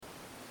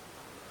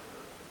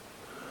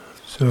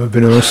So I've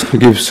been asked to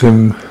give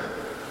some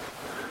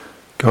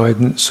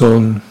guidance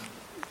on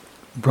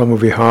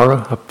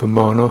Brahmavihāra,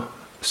 Appamana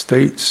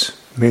states,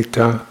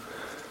 metta,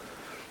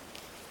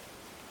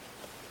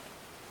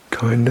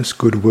 kindness,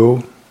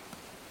 goodwill,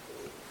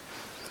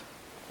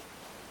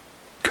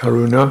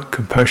 karuna,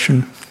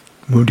 compassion,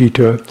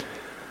 mudita,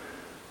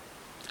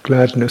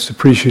 gladness,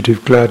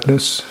 appreciative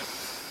gladness,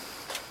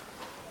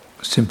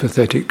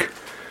 sympathetic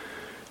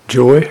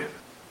joy,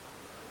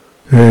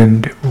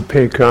 and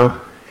upekkha,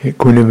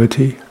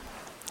 equanimity,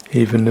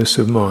 evenness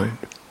of mind.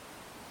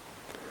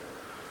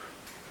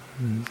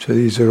 So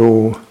these are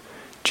all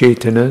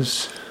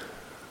cetanas,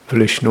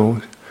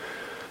 volitional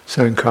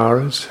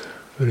sankharas,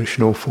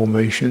 volitional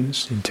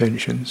formations,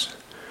 intentions,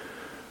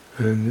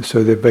 and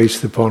so they're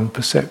based upon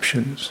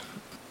perceptions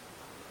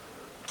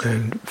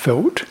and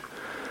felt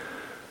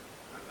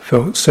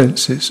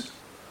senses.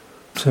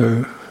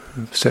 So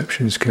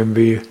perceptions can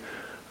be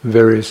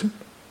various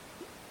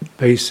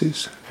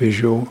bases: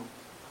 visual,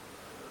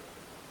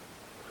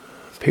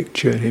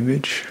 picture and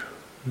image,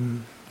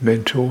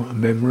 mental,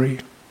 memory,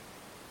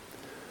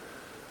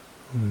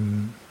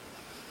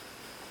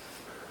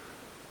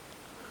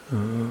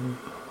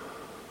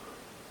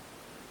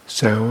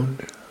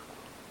 sound,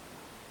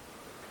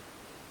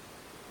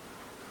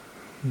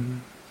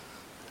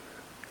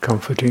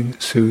 comforting,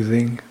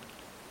 soothing,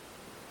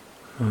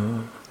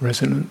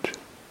 resonant,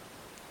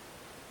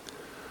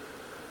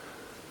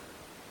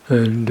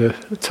 and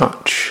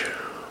touch,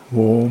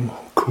 warm,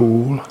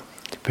 cool,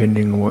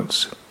 depending on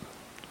what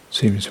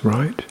seems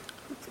right,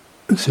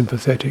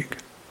 sympathetic.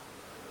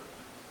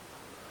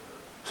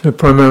 So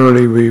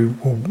primarily we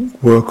will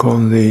work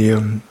on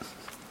the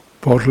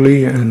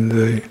bodily and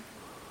the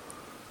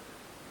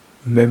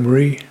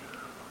memory,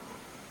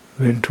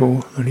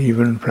 mental, and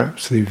even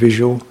perhaps the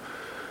visual,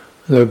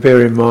 though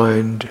bear in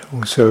mind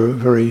also a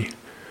very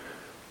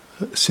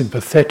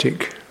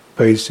sympathetic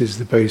base is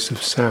the base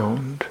of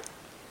sound.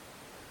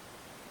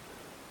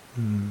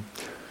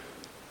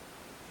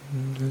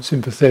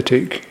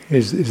 Sympathetic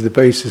is the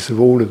basis of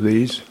all of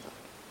these.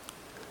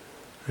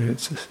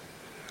 It's a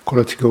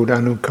quality called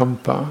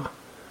anukampa,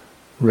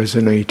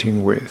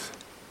 resonating with.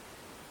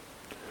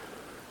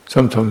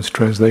 Sometimes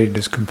translated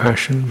as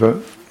compassion, but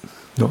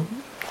not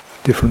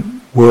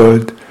different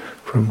word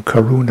from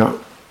karuna.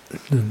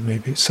 And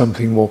maybe it's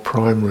something more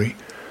primary,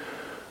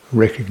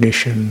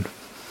 recognition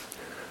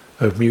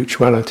of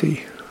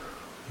mutuality.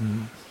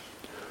 And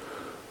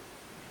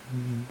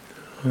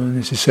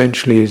this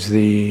essentially is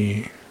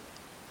the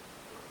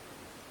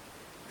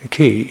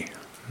key.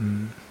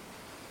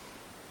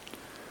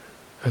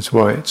 That's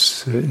why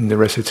it's in the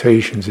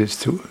recitations.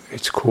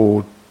 It's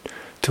called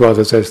 "to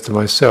others as to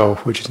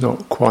myself," which is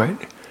not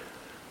quite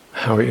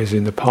how it is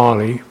in the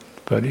Pali,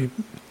 but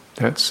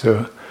that's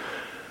a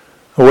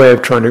way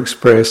of trying to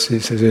express.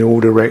 It says in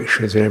all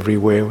directions,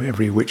 everywhere,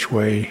 every which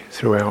way,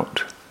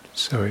 throughout.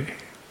 So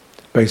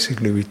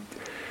basically,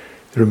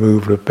 the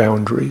removal of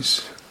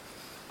boundaries,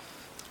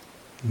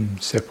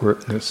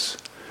 separateness,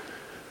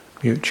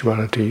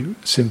 mutuality,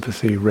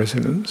 sympathy,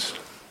 resonance.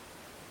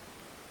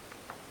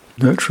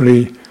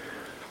 Naturally,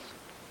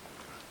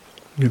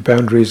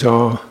 boundaries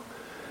are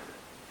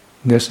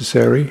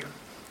necessary,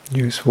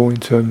 useful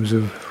in terms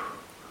of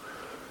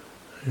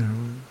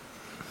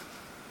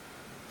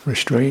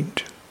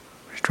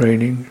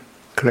restraining,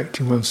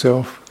 collecting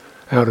oneself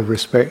out of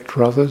respect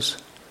for others,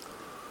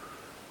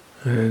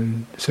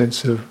 and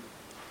sense of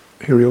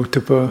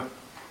hiriyottappa,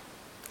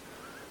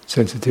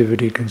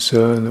 sensitivity,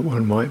 concern that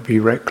one might be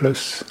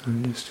reckless,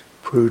 and just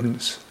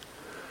prudence.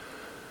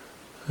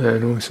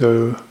 And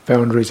also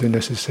boundaries are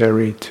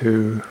necessary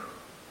to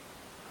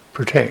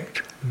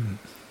protect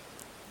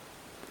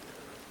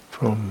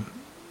from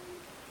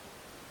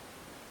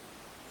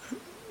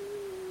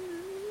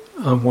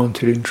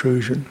unwanted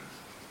intrusion.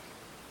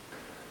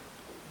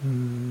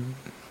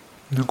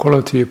 The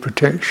quality of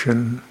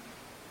protection,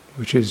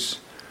 which is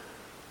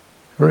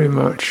very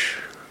much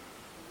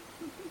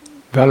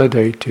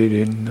validated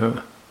in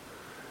the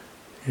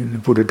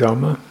Buddha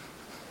Dhamma.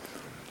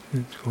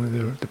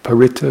 The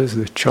parittas,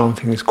 the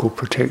chanting is called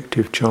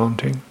protective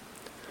chanting.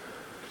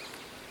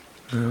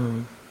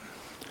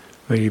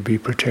 May you be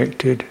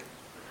protected,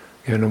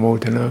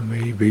 yanamodana,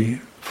 may you be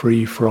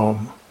free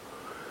from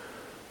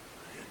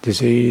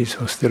disease,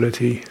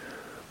 hostility,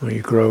 may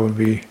you grow and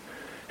be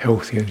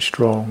healthy and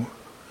strong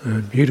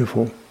and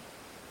beautiful.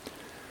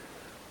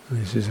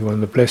 This is one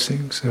of the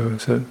blessings. So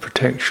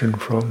protection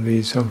from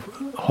these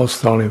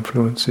hostile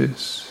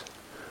influences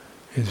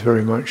is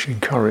very much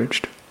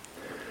encouraged.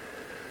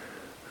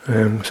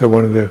 So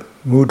one of the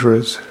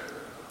mudras,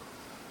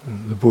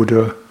 the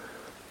Buddha,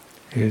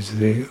 is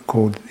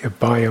called the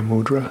Abhaya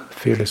mudra,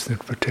 fearlessness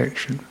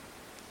protection,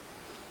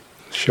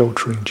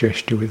 sheltering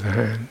gesture with the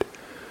hand.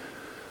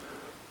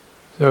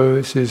 So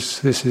this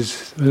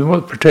is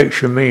what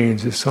protection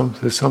means.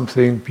 There's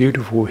something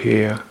beautiful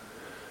here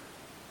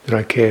that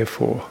I care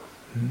for,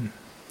 and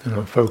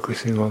I'm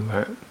focusing on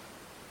that.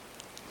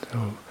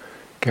 So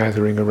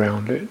gathering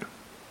around it,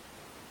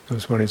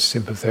 as one is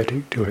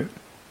sympathetic to it,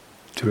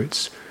 to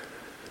its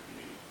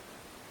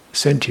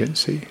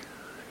sentiency.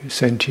 If you're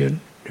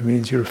sentient, it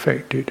means you're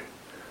affected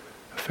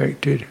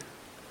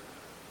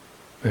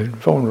and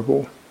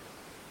vulnerable,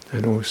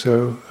 and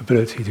also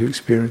ability to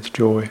experience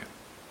joy.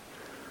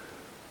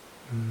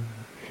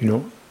 If you're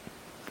not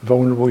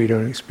vulnerable, you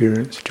don't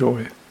experience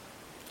joy.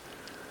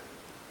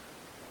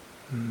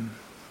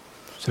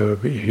 So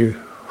if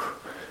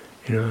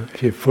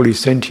you're fully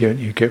sentient,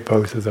 you get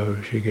both of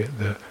those. You get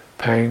the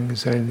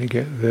pangs and you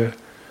get the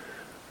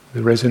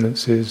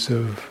resonances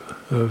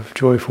of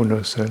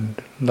joyfulness and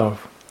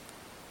love.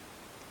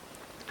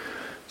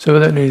 So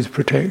that needs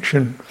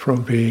protection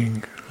from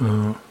being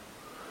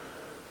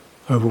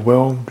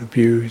overwhelmed,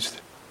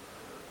 abused,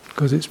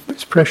 because it's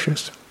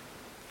precious.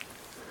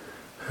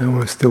 How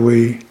else do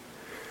we,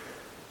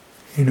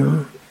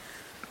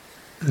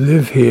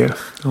 live here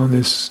on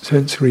this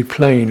sensory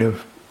plane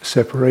of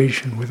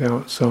separation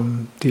without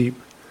some deep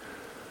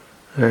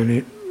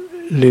and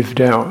lived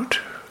out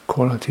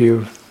quality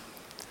of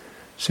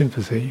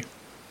sympathy,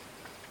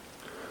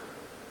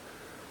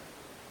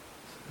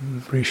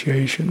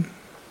 appreciation?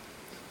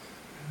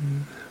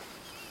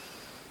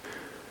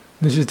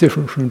 This is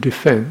different from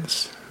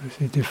defense.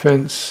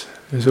 Defense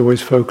is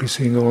always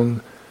focusing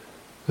on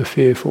the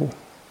fearful.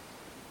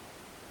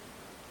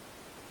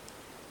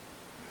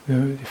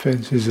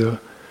 Defense is a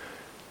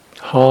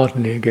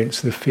hardening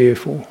against the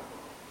fearful,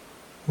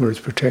 whereas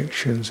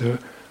protections are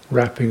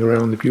wrapping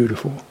around the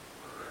beautiful.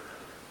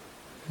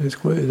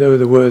 Though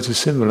the words are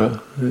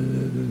similar,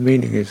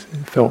 the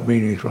felt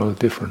meaning is rather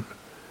different.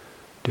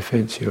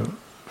 Defense, you're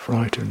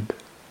frightened,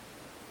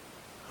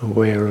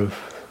 aware of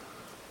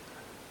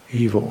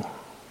evil,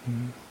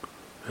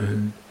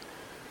 and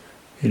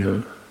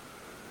you're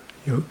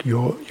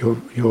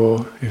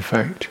in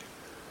fact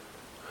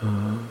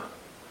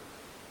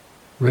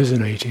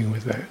resonating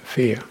with that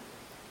fear.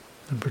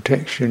 And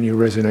protection, you're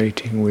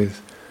resonating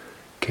with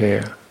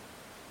care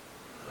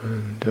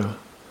and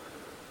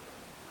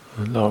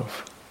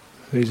love.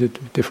 These are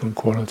different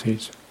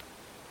qualities.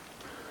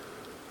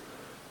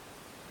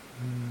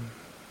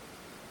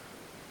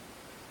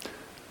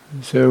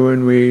 So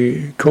when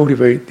we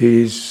cultivate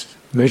these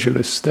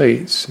measureless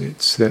states,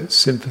 it's that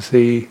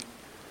sympathy,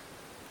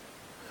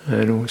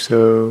 and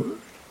also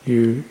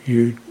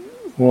you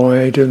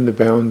widen the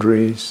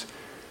boundaries,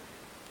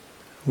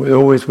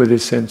 always with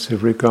this sense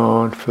of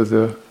regard for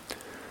the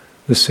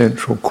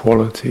central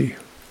quality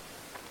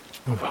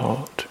of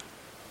heart.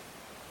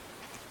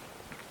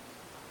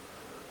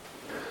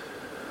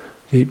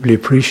 Deeply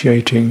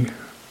appreciating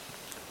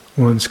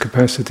one's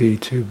capacity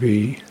to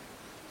be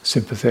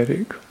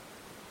sympathetic.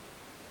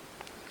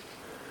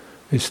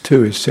 This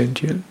too is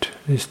sentient.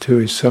 This too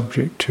is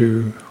subject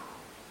to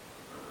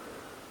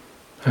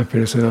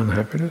happiness and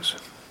unhappiness.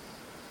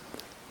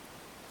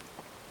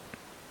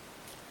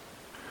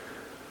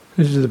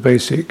 This is the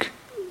basic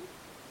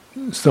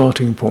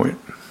starting point.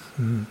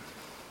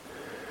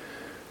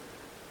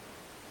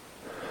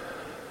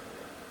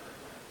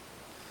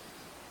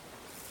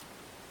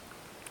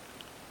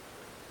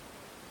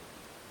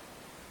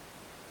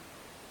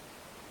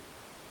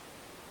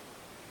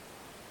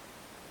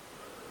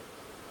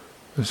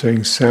 The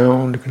saying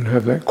sound can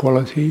have that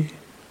quality,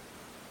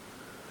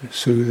 it's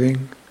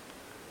soothing.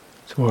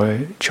 That's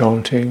why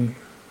chanting,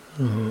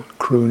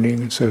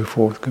 crooning and so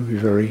forth can be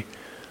very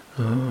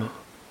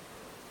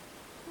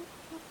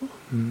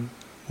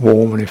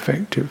warm and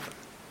effective.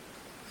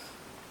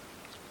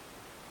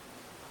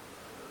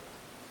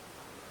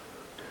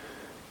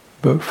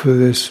 But for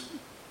this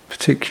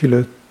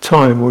particular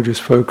time, we'll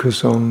just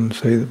focus on,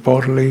 say, the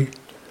bodily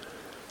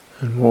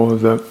and more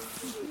of the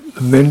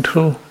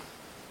mental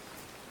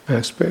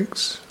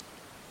aspects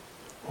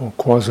or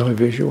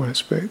quasi-visual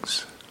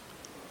aspects.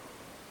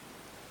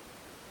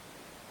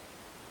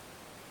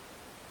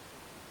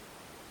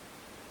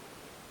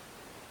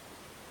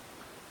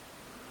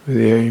 With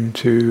the aim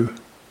to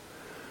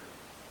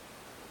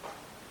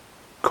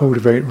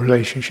cultivate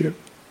relationship.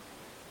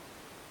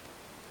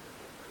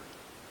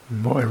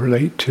 And what I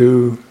relate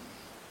to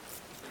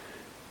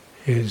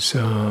is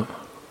that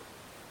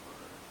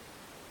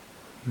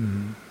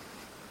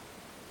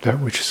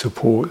which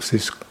supports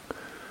these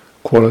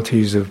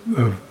qualities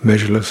of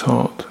measureless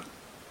heart.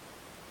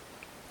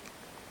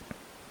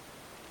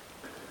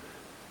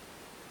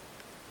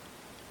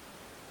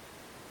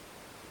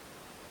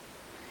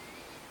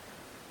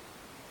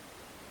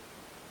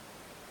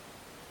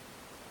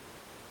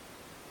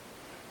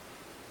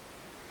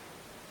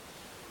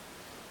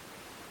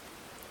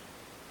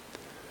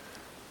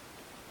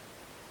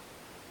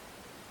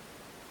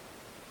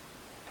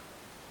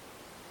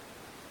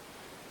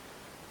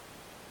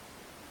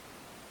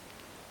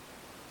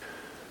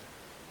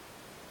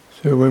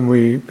 So when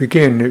we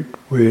begin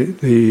with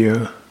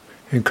the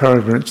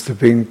encouragements to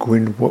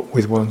begin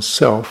with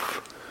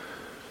oneself,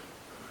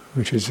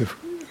 which is of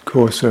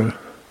course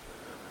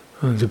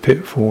there's a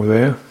pitfall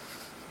there.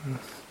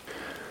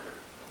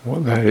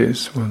 What that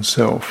is,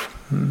 oneself.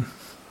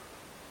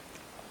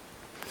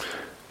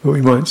 But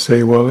we might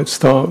say, well, let's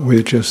start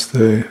with just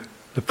the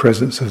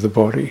presence of the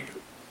body.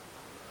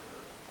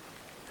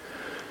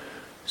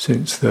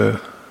 Since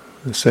the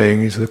the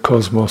saying is the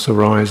cosmos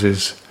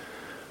arises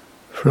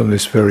from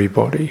this very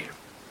body.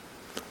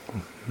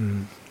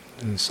 And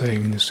the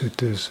saying in the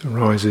suttas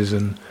arises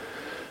and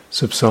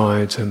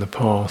subsides, and the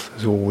path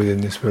is all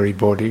within this very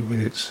body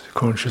with its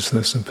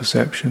consciousness and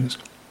perceptions.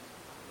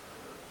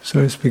 So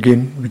let's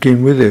begin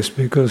with this,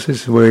 because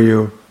this is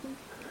where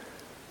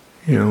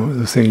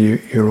the thing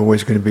you're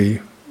always going to be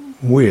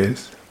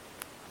with,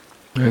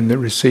 and that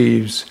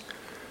receives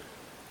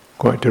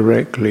quite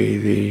directly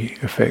the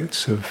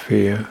effects of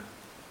fear,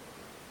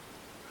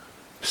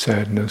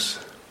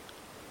 sadness,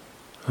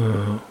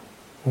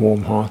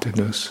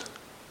 warm-heartedness,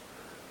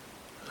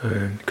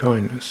 and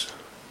kindness.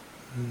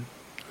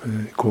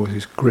 And it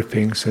causes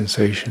gripping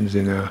sensations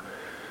in our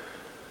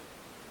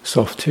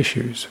soft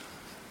tissues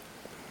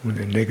when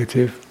they're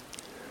negative,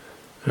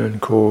 and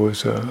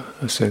cause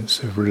a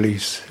sense of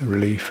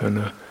relief and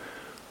a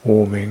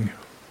warming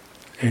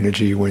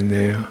energy when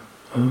they're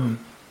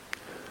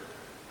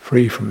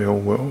free from ill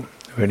will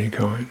of any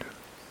kind.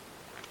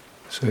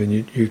 So then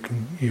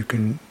you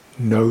can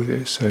know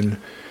this, and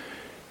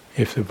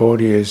if the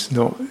body is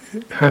not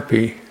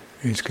happy,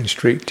 it's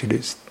constricted,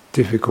 it's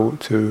difficult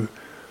to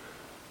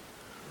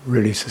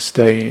really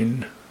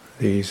sustain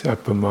these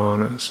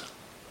apamanas,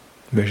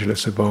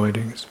 measureless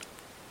abidings.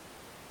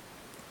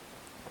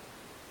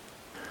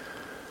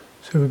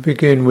 So we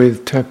begin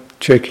with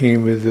checking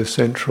in with the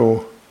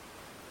central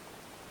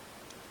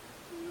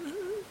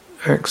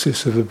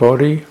axis of the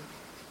body.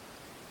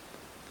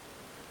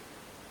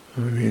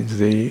 That means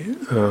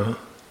the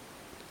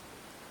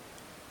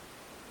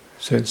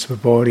sense of the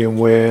body, and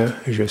where,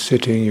 as you're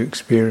sitting, you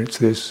experience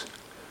this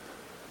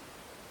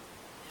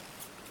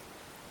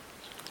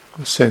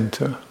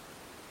center.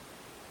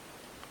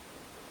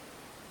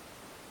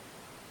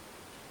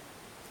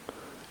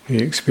 You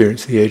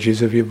experience the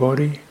edges of your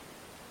body.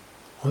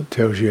 What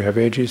tells you have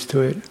edges to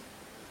it?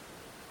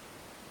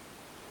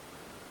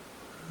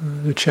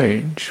 The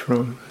change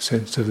from the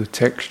sense of the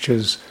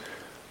textures,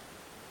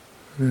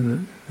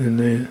 and then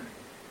the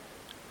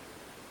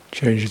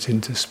changes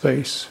into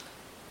space.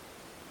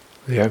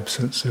 The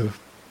absence of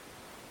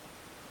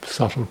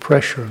subtle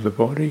pressure of the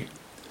body.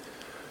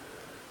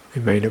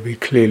 It may not be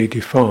clearly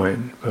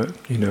defined, but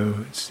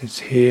it's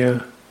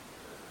here.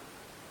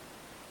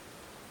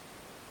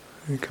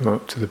 You come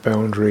up to the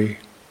boundary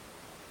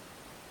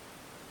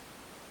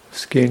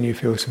skin, you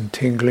feel some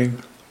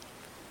tingling.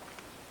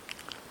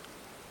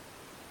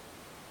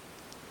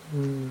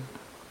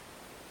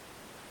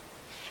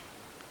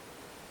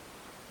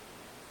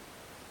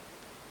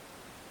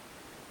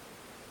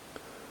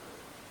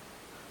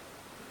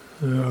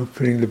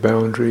 Opening the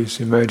boundaries,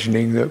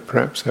 imagining that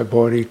perhaps our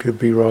body could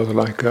be rather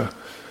like a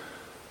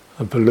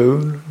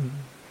balloon,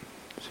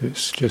 so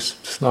it's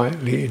just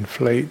slightly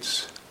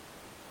inflates.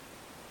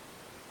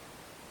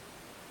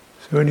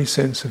 So any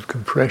sense of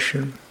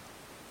compression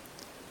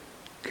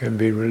can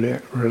be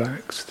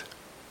relaxed.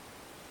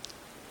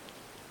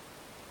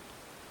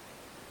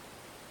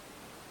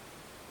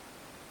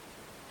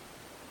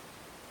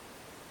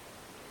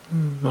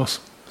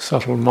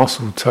 Subtle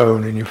muscle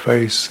tone in your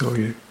face, or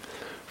your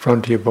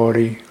front of your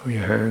body, or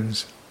your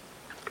hands.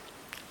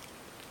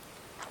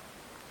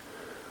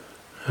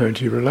 How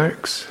do you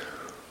relax?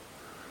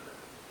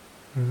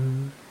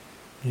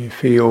 You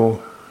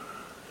feel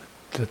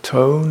the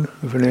tone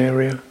of an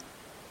area.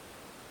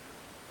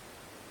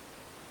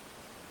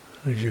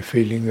 As you're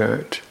feeling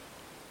that,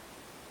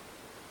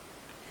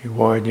 you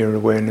widen your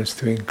awareness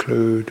to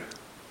include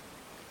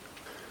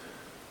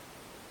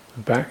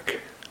the back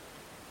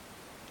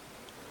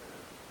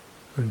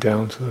and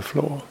down to the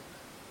floor.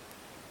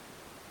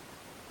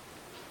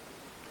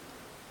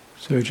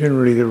 So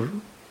generally the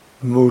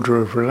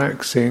mudra of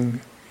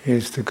relaxing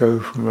is to go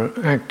from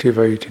an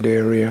activated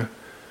area,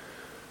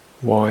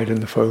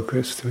 widen the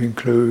focus to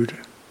include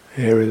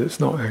an area that's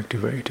not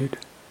activated.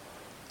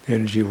 The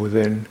energy will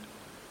then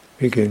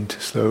begin to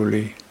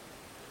slowly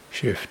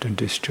shift and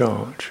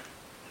discharge.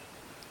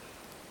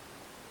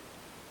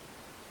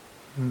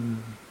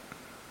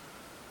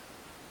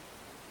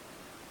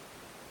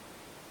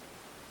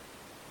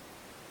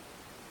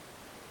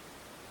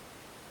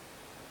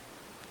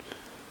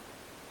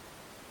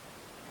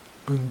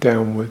 And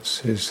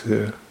downwards is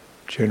the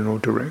general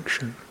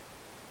direction.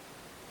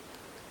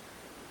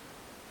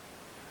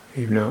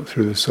 Even out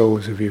through the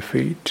soles of your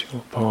feet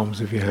or palms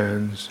of your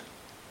hands.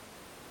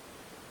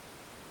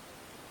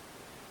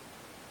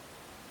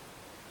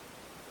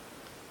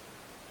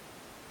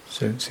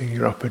 Sensing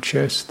your upper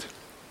chest,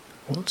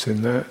 what's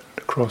in that,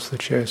 across the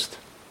chest.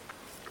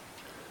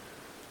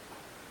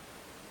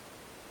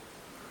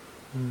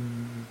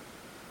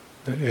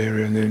 That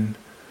area, and then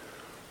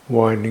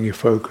widening your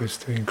focus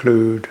to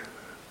include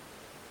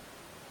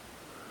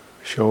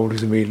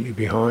shoulders immediately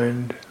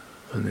behind,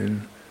 and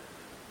then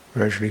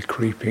gradually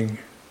creeping,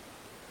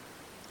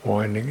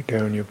 widening it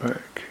down your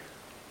back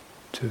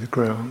to the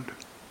ground.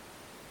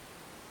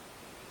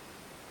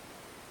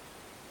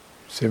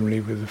 Similarly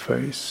with the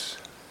face.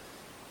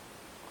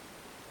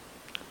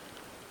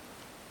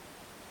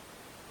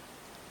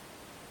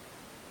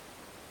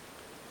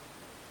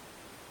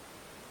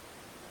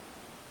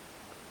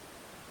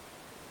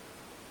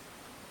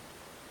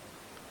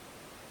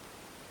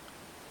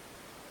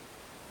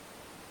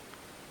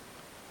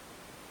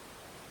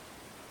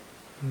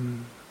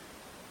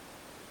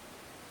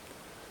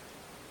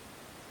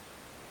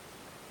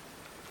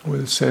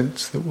 With a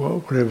sense that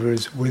whatever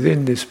is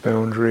within this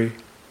boundary,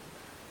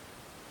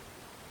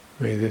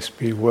 may this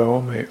be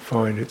well, may it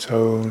find its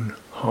own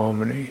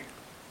harmony,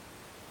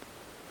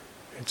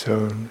 its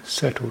own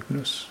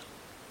settledness,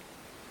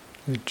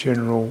 the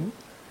general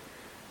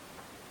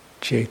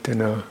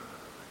cetana,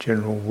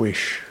 general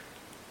wish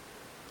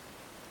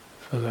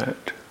for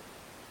that.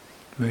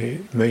 May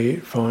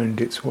it find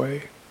its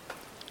way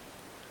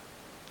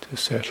to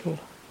settle.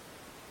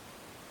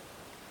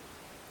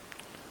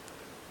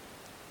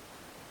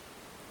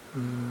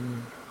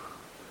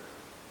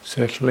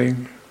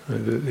 Settling,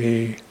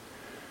 the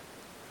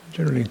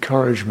general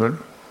encouragement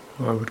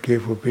I would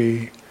give would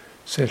be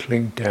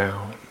settling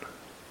down.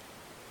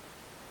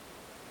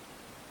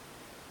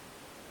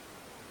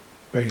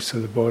 Base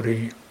of the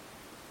body,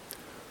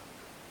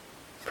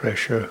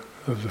 pressure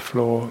of the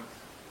floor,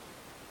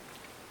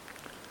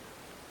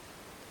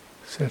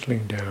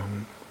 settling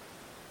down.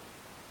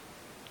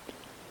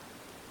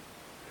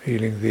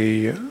 Feeling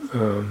the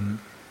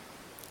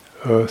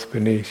earth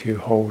beneath you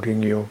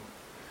holding you,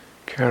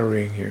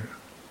 carrying you,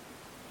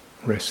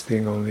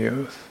 resting on the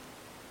earth.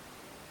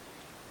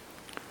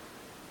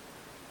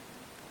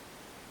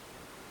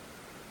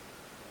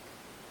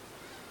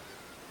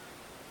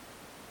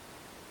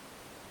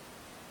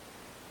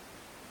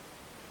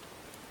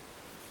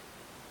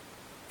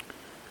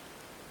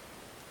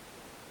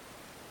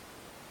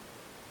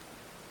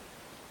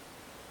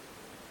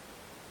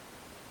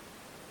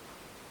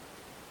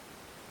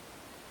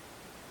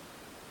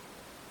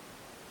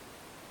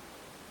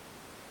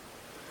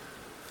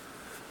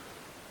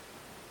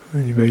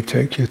 And you may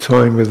take your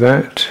time with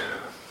that.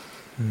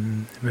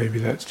 Maybe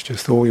that's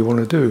just all you want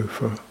to do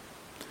for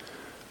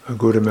a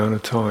good amount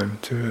of time,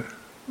 to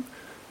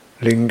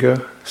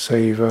linger,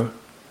 savour,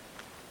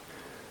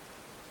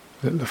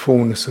 let the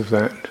fullness of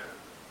that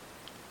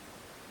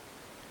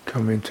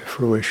come into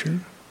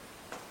fruition.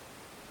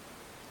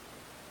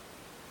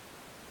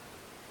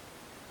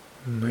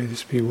 And may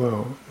this be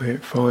well, may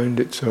it find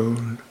its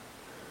own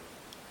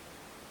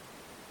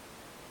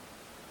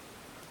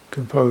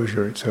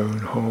composure, its own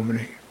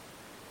harmony,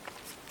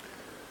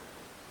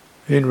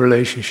 in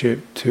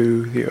relationship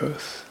to the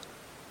earth,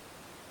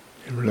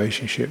 in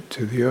relationship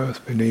to the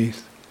earth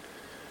beneath,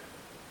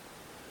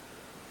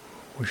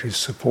 which is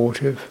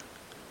supportive,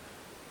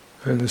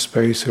 and the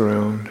space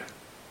around,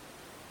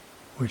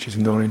 which is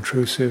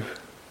non-intrusive,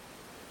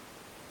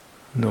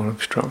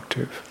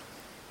 non-obstructive.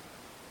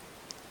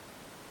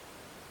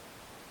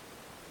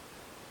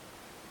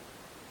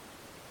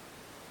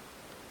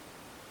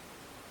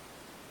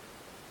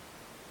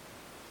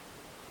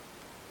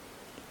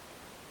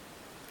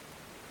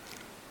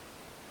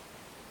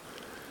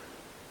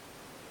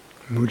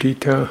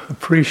 Mudita,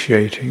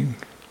 appreciating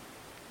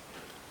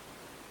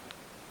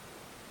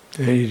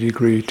any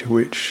degree to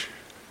which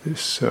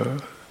this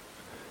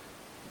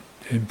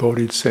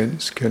embodied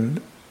sense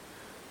can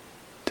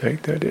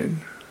take that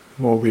in.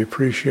 The more we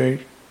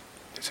appreciate,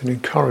 it's an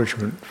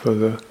encouragement for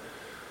the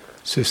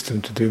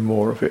system to do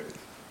more of it.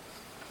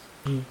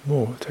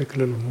 More, take a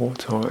little more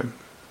time,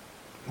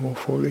 more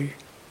fully.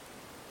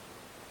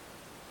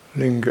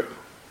 Linger,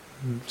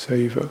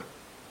 savour.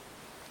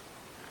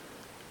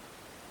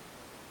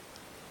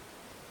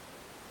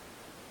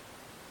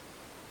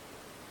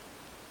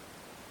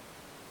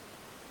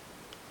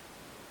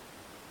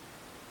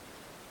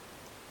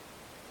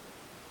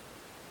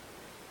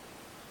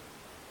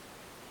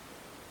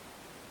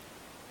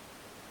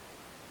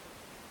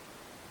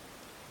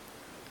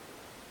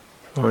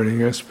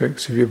 Finding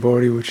aspects of your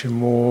body which are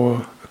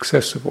more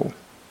accessible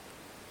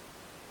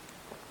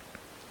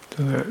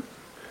to that.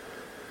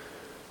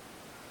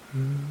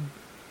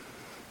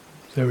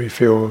 So we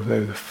feel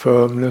the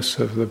firmness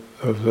of the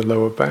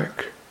lower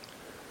back,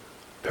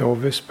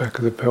 pelvis, back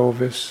of the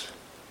pelvis.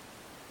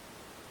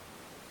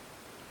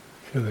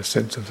 Feel the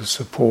sense of the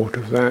support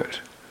of that,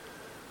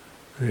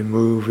 and then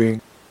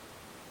moving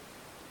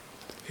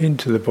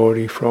into the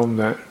body from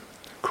that,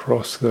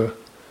 across the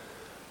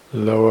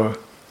lower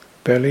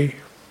belly,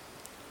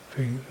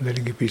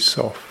 letting it be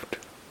soft.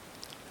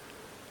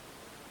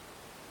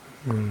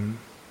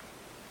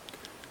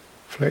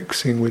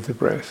 Flexing with the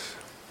breath.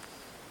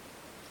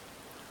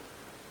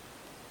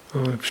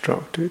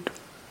 Unobstructed.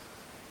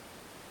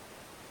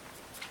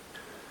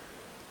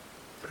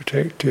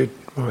 Protected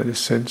by the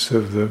sense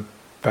of the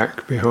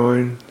back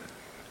behind,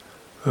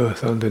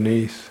 earth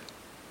underneath,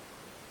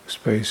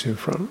 space in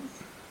front.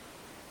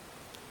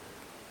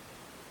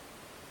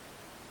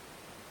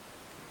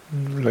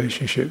 In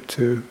relationship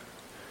to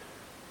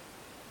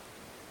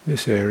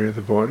this area of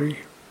the body,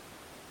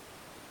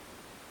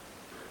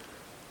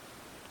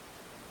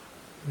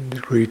 the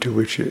degree to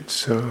which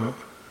it's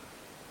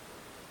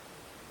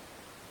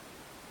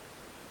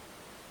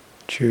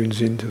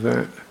tunes into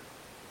that,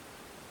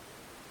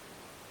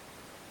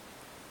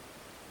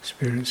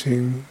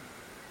 experiencing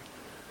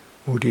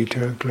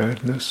mudita,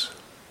 gladness.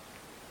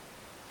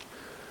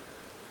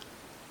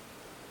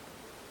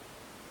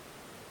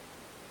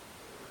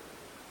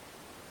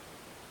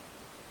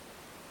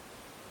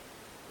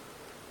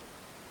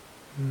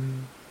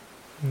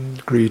 the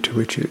degree to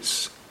which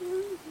it's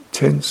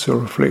tense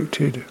or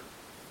afflicted,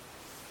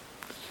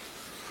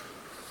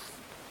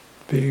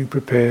 being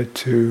prepared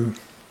to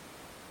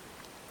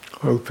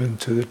open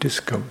to the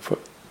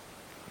discomfort.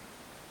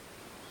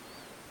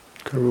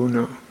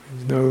 Karuna.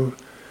 There's no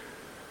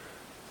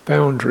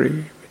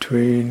boundary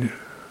between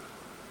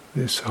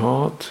this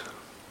heart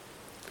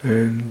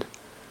and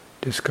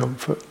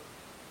discomfort.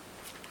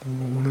 We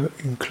want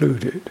to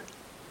include it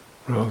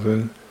rather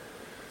than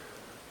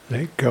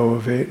let go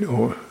of it,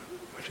 or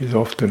which is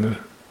often a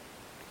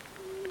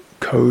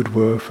code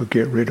word for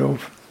get rid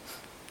of,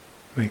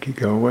 make it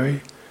go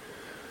away.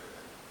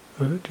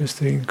 But just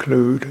to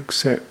include,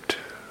 accept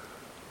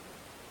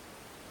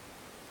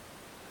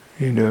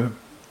in a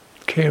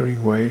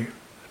caring way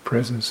the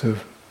presence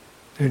of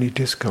any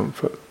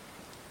discomfort.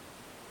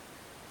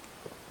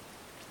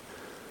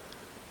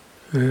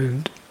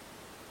 And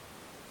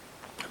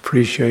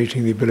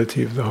appreciating the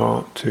ability of the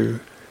heart to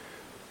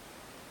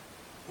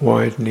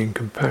widen in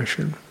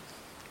compassion.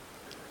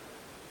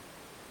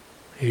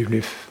 Even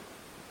if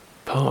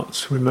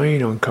parts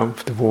remain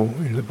uncomfortable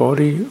in the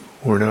body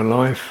or in our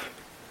life,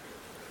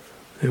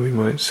 then we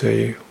might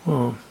say,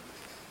 well,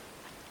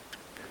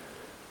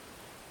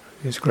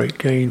 it's great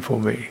gain for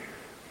me,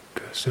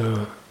 because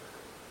I'm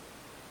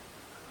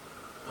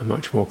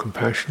much more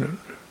compassionate,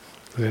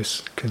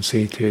 less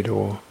conceited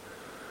or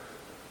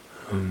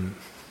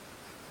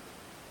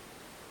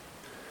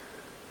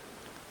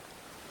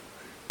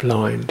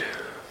blind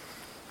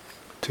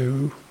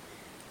to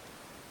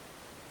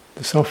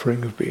the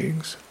suffering of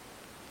beings.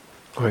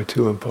 I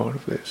too am part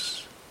of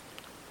this.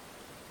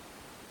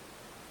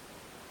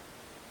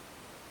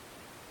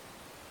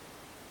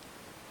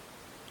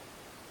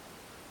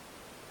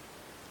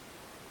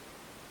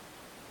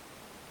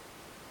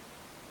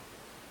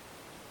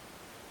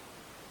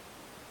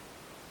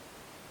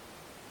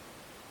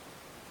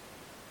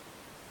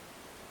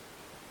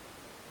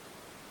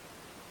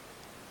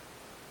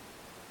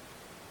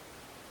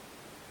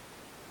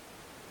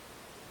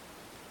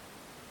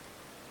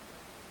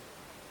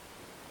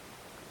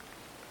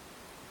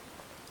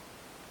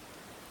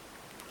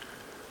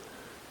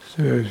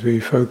 So as we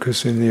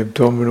focus in the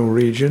abdominal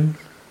region,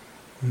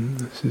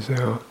 this is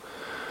our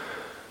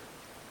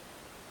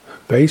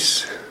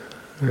base,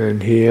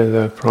 and here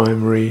the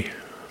primary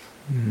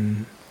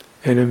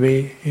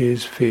enemy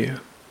is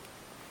fear.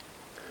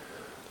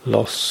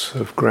 Loss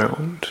of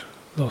ground,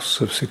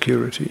 loss of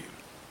security.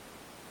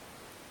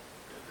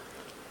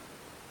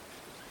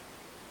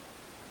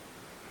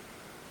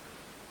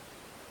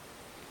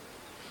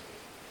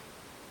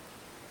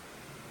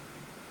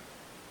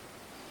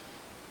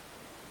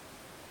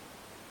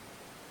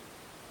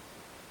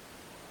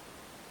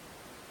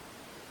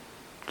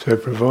 So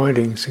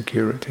providing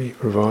security,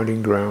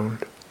 providing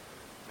ground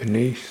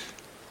beneath,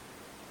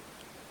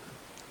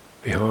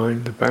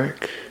 behind, the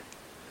back,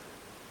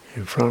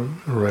 in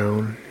front,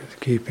 around, just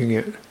keeping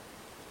it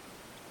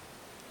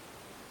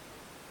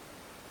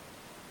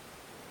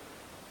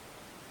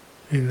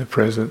in the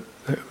present,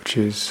 that which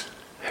is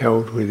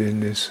held within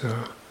this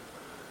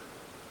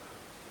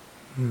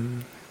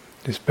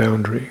this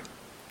boundary.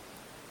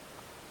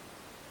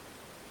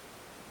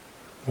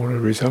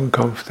 Whatever is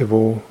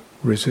uncomfortable,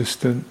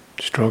 resistant,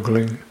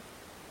 struggling,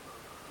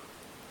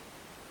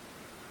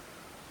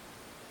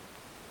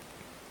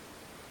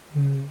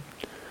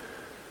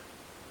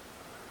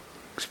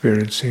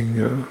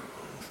 experiencing,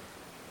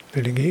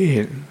 letting it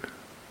in.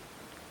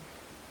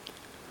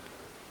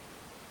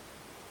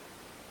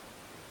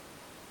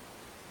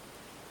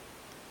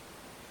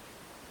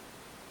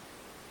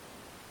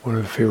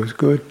 Whatever feels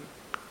good,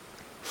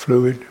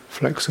 fluid,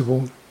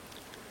 flexible,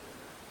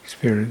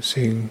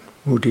 experiencing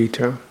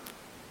mudita,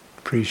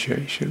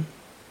 appreciation.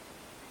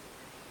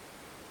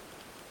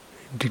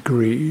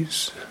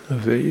 Degrees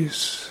of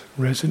these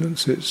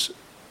resonances.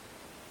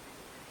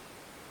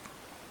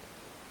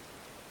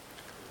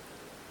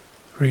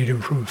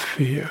 Freedom from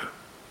fear,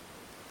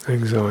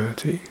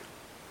 anxiety,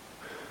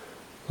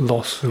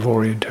 loss of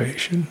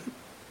orientation.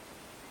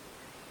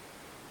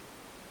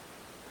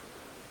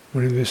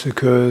 When this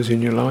occurs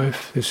in your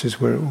life, this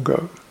is where it will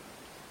go.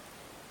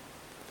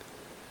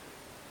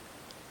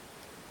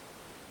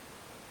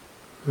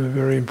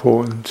 Very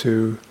important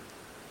to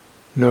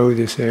know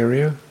this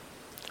area.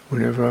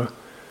 Whenever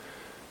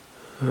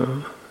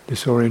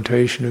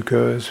disorientation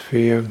occurs,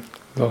 fear,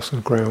 loss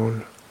of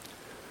ground,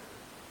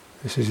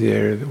 this is the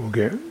area that will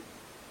get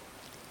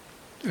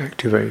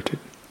activated.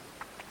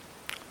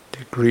 The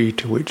degree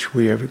to which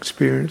we have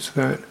experienced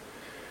that,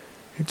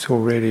 it's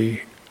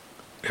already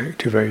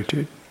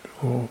activated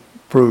or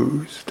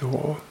bruised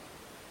or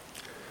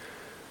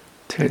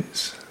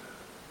tense.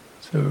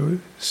 So,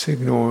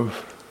 signal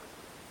of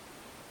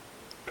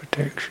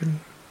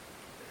protection,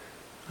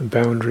 a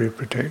boundary of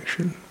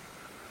protection.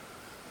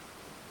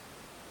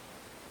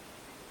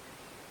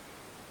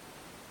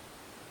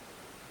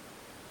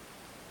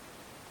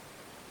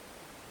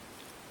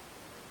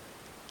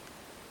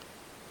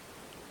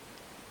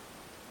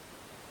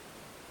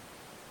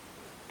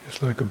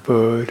 Just like a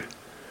bird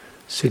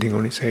sitting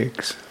on its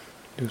eggs,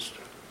 just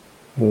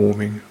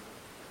warming.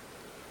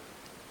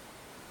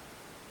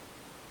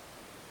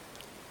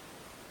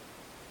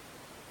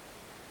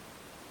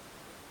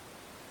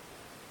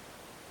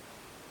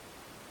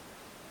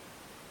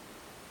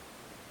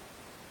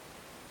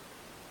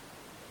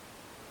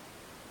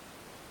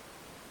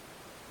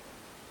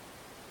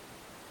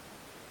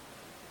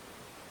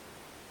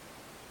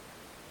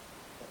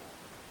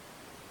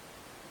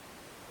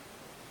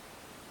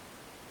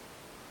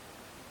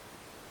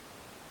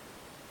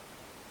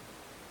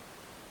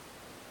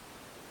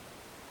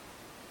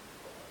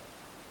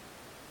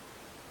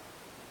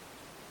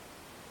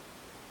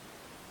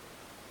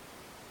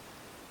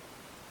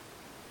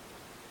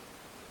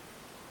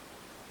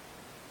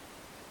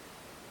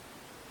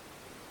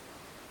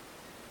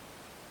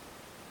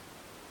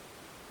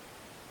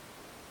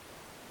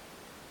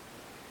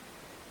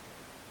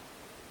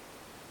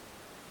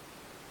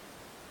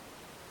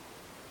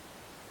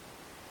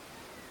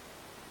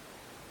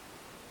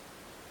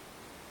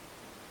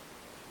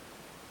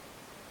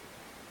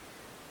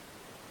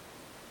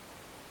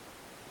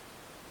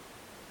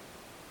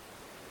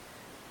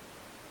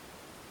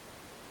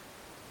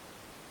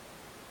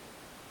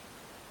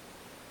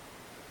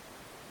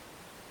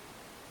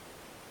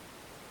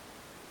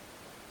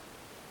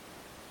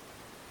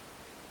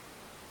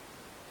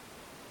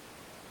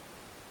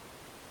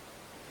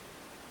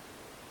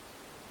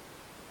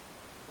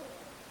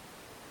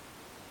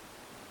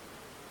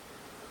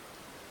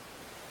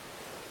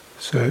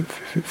 So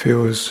if it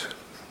feels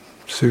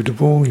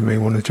suitable, you may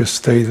want to just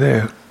stay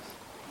there.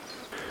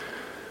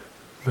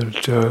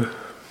 But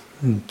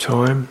in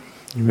time,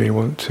 you may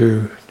want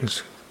to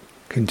just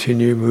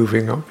continue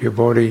moving up your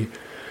body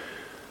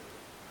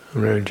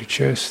around your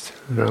chest,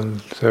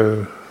 around,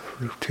 so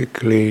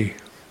particularly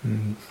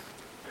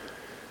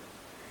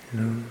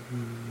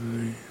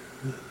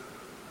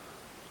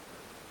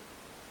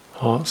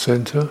heart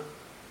center,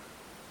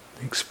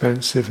 the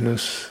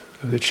expansiveness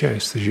of the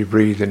chest as you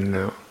breathe in and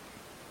out.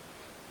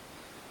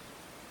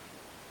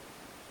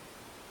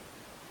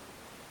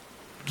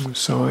 The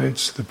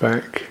sides, the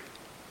back,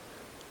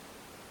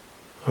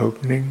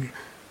 opening.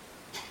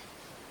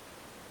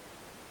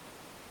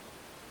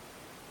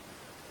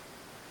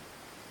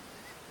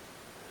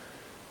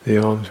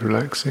 The arms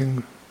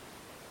relaxing.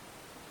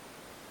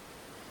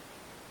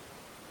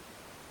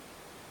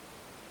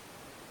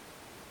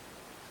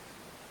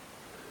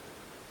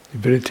 The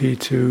ability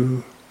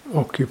to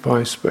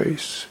occupy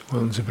space,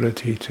 one's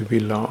ability to be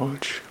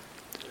large,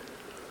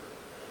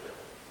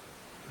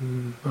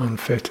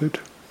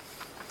 unfettered.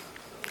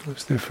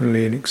 It's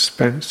definitely an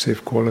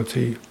expansive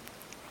quality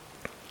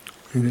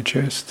in the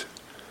chest.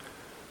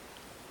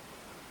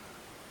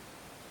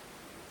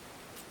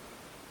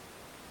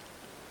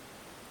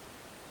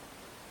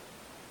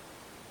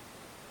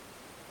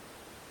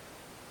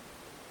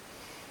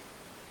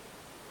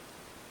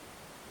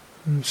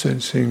 And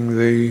sensing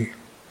the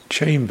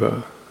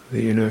chamber,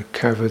 the inner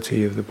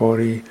cavity of the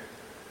body,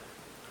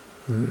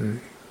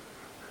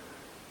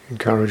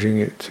 encouraging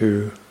it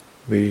to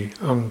be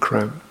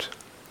uncramped,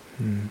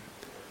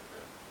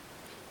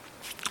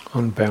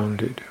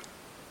 unbounded,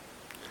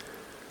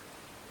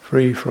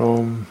 free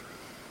from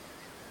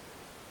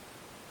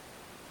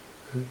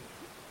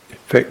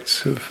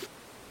effects of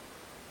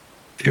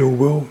ill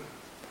will.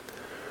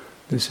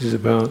 This is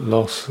about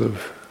loss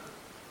of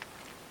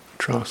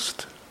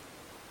trust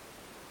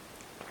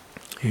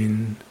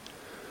in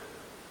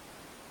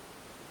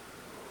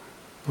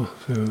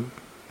also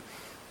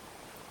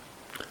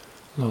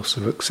loss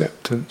of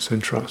acceptance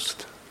and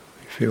trust.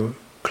 You feel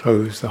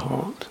close the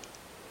heart.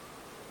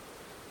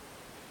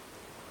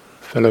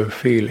 Fellow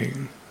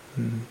feeling,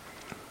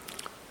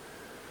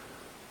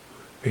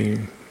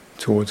 being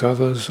towards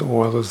others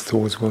or others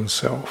towards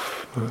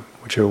oneself,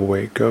 whichever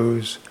way it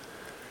goes,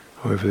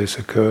 however this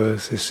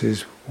occurs, this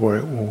is where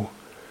it will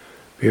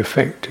be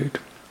affected.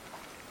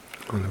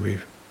 When we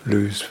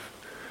lose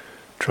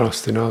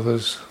trust in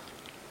others,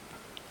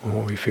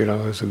 or we feel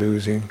others are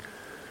losing,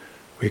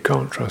 we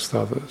can't trust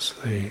others,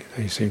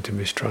 they seem to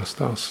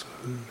mistrust us.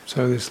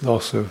 So this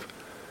loss of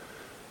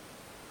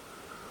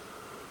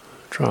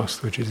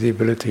trust, which is the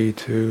ability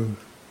to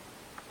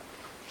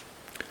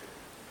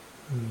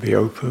be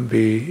open,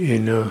 be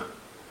in a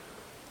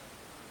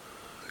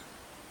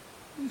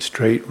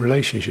straight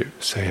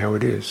relationship, say how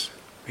it is,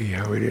 be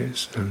how it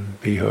is, and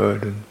be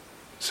heard, and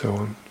so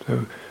on.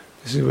 So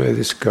this is where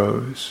this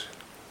goes,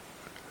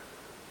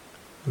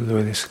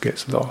 when this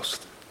gets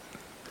lost.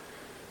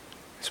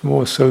 It's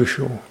more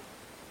social.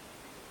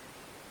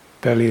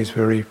 Belly is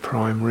very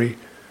primary.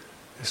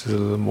 This is a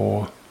little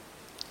more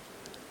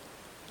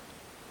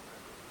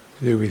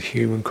to do with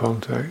human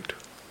contact.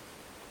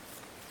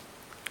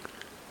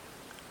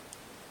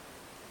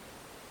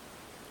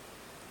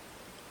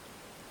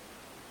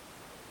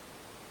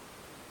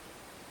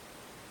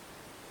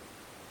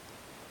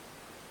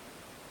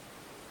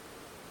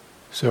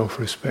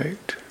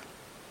 Self-respect.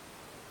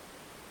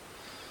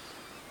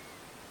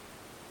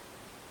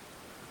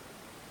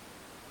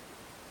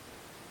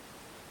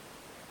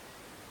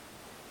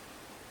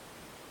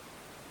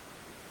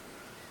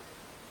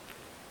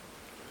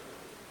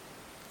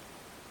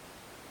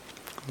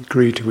 The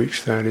degree to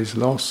which that is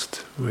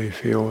lost, we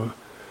feel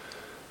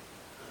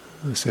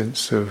a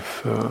sense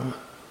of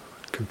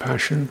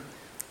compassion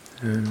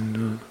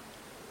and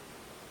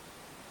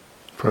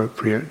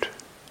appropriate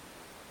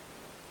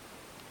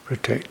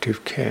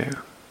protective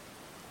care.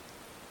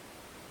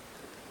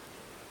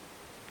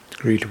 The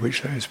degree to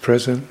which that is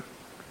present,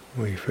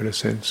 we feel a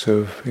sense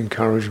of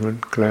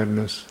encouragement,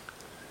 gladness.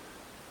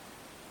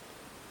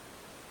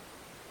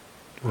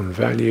 One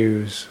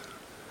values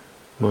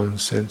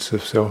one's sense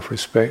of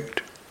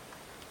self-respect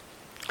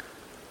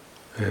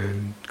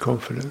and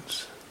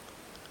confidence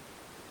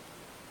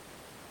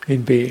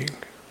in being.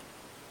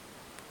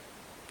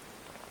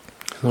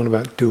 It's not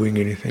about doing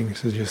anything,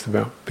 it's just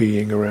about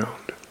being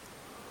around.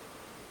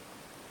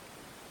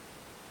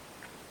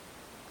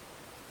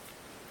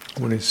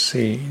 One is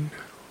seen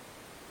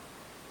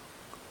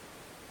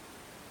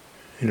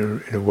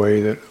in a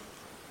way that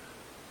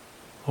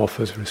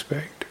offers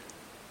respect.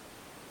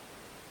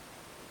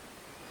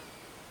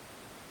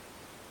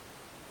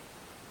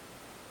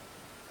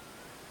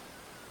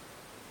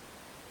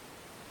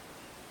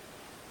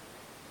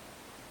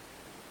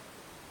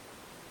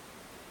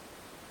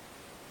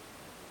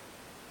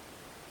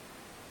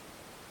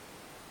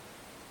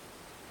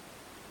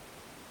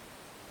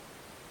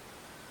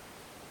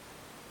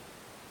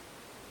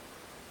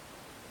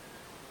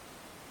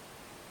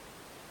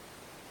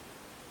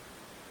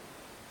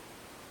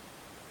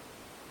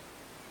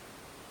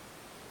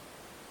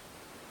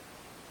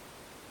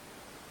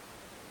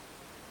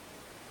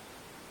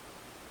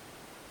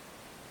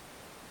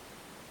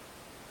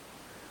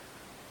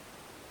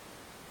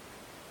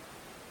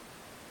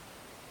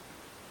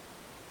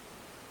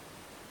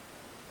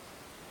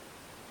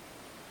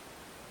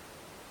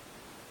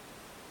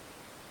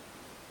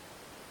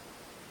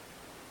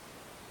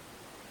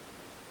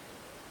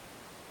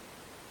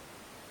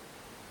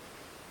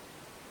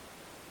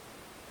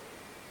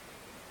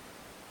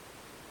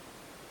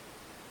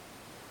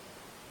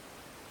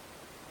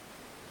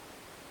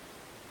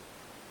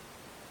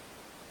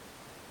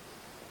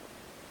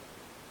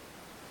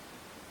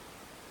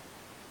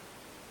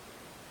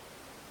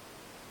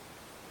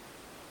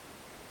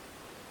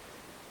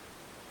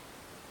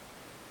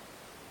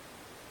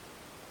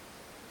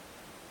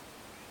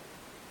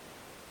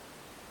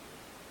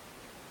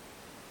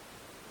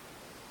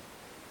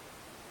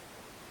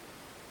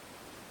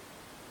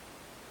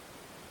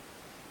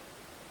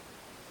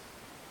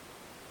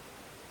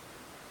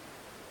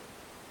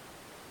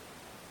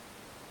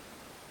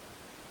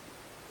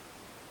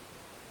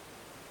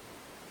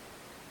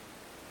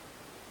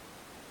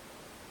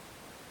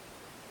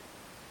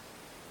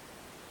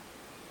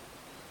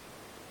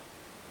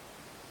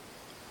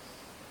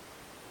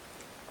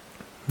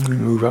 We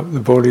move up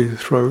the body, the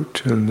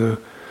throat and the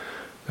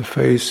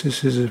face.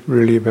 This is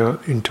really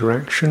about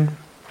interaction,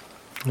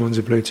 one's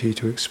ability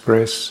to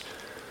express,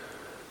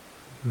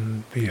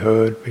 be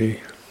heard,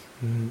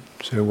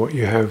 so what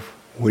you have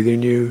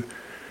within you,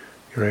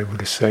 you're able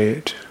to say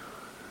it,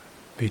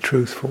 be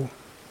truthful,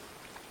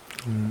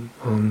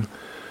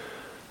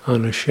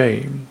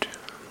 unashamed.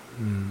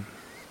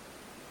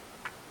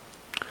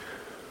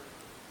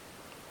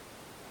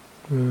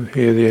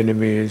 Here the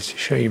enemy is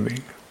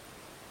shaming.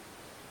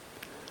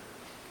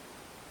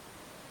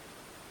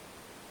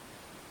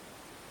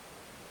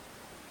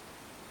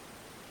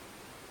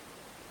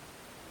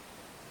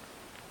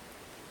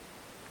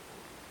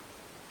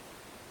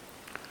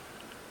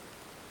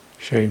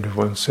 Ashamed of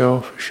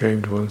oneself,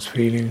 ashamed of one's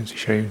feelings,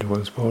 ashamed of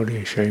one's body,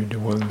 ashamed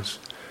of one's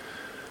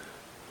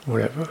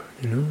whatever,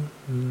 So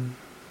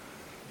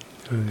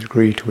the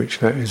degree to which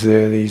that is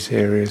there, these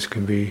areas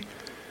can be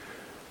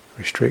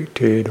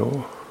restricted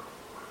or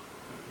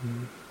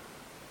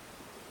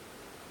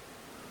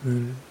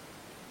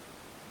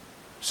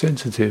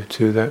sensitive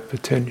to that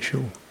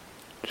potential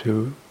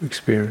to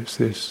experience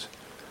this.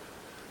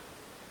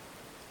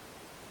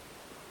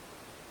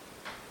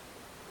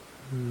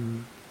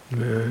 May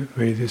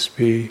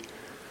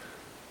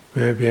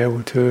I be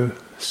able to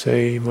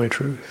say my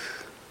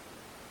truth.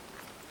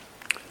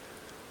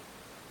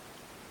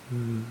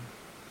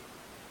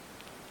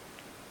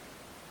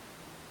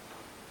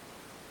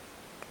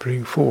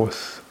 Bring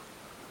forth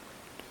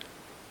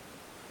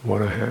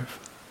what I have.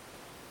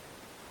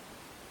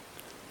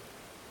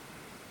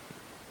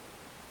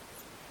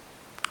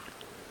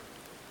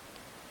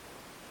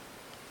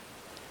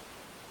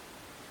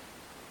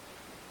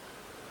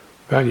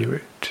 Value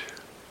it.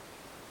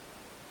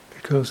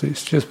 Because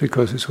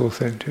it's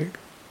authentic.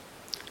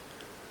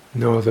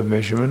 No other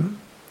measurement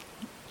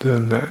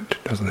than that.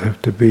 It doesn't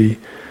have to be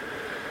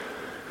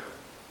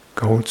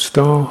gold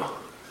star.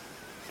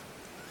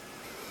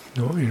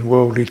 Not in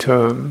worldly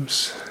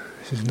terms.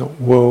 This is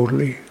not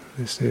worldly.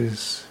 This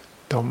is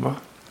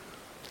Dhamma.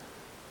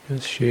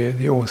 Just sheer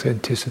the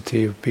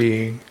authenticity of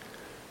being,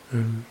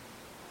 to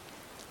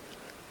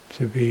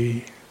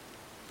be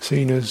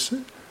seen as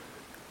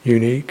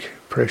unique,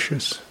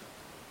 precious.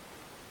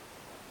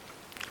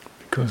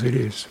 Because it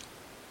is.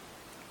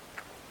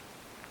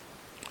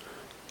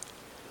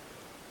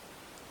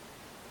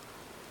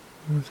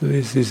 So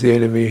this is the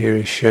enemy here,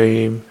 is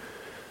shame,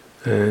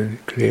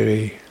 And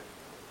clearly,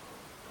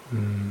 a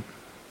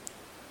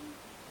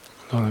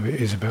lot of it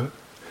is about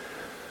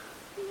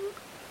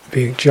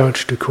being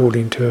judged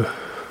according to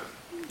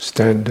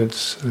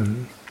standards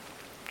and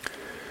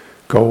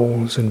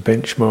goals and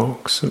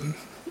benchmarks and,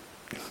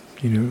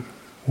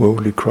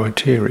 worldly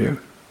criteria.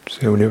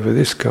 So whenever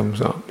this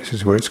comes up, this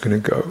is where it's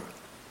going to go.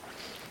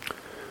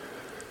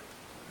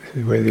 This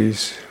is where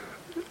these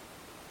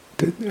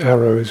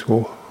arrows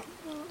will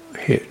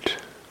hit.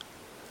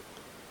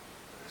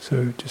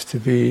 So just to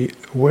be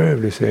aware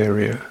of this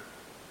area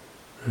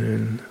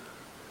and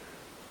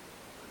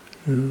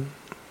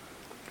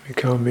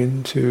become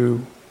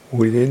into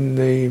within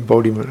the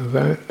embodiment of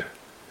that.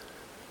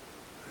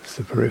 It's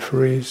the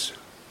peripheries.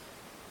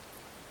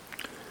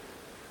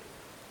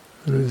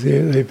 And as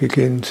they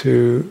begin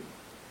to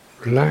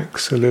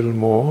relax a little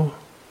more,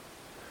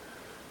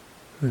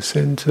 the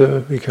center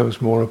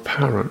becomes more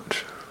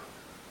apparent.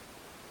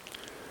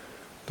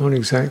 Not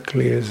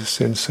exactly as a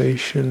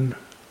sensation,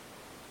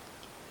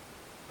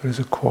 but as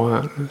a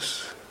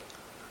quietness.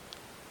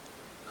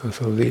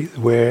 So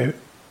where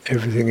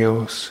everything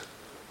else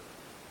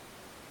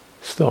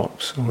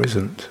stops or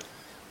isn't.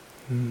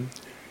 You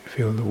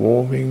feel the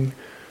warming,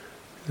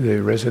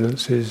 the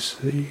resonances,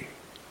 and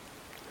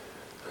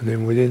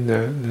then within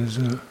that there's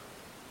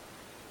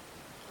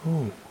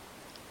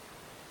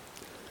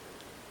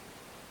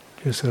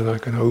just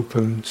like an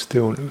open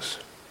stillness.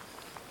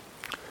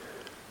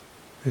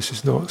 This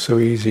is not so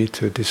easy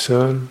to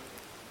discern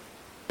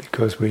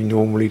because we're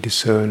normally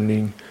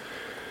discerning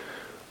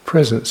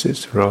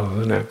presences rather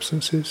than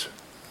absences.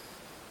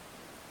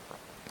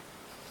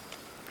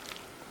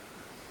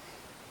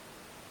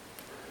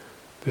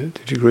 But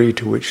the degree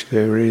to which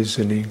there is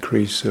an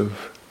increase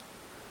of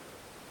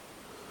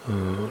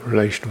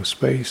relational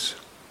space,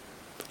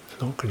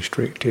 it's not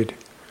constricted,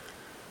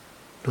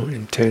 not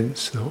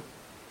intense, not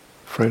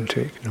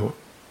frantic, not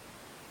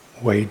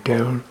weighed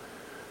down.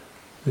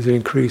 There's an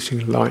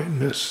increasing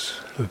lightness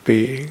of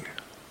being.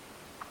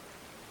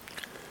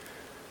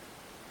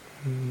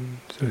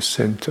 So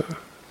center,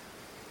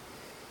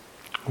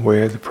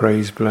 where the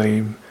praise,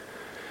 blame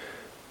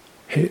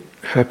hit,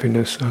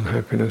 happiness,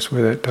 unhappiness,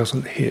 where that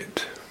doesn't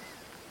hit.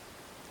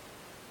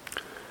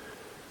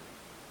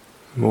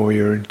 The more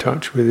you're in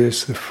touch with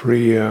this, the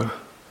freer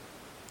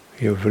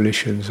your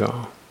volitions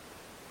are,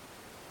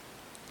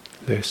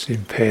 less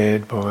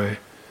impaired by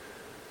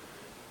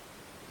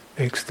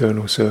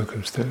external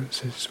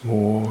circumstances,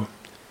 more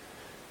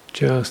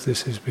just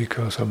this is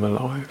because I'm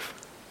alive.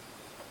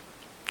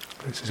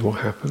 This is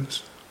what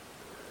happens.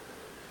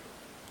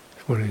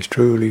 If one is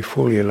truly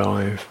fully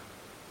alive,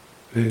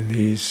 then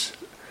these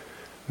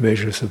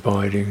measureless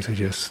abidings are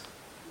just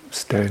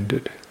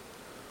standard.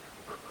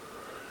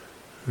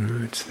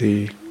 It's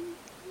the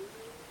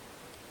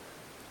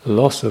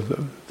loss of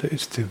them that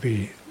is to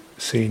be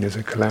seen as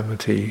a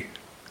calamity,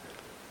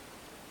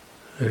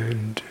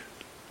 and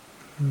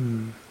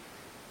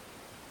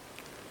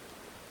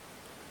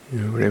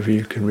whenever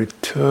you can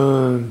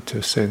return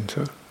to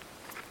center,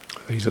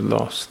 these are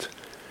lost.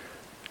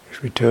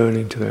 Just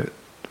returning to that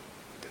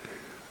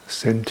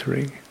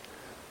centering,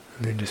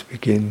 and then just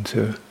begin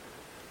to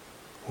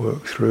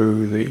work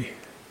through the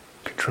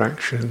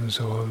contractions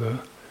or the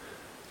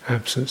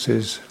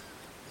absences.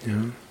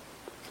 You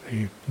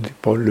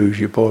lose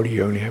your body,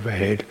 you only have a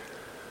head.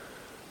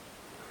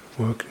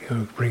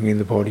 Bringing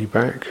the body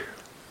back.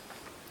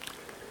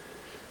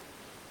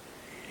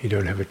 You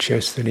don't have a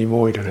chest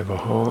anymore, you don't have a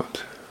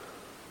heart,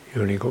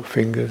 you only got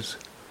fingers.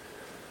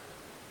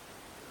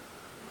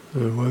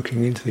 And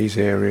working into these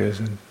areas,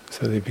 and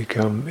so they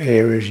become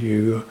areas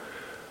you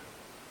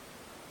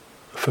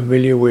are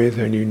familiar with,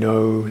 and you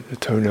know the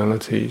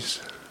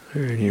tonalities,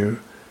 and you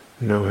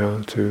know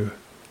how to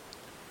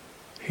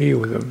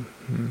heal them.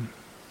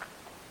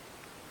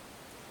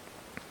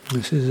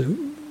 This is a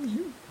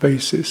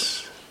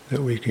basis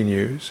that we can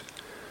use.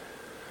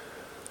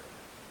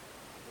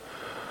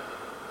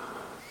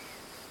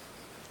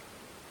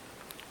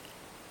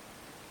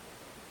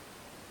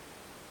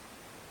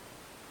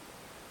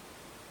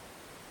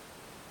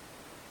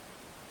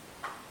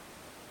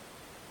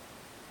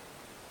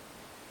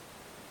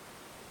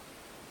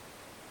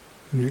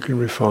 And you can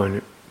refine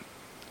it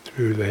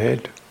through the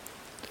head,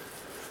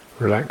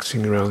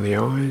 relaxing around the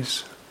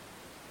eyes,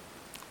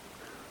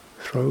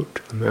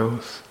 throat, the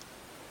mouth,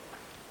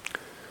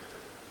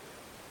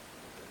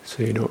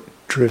 so you're not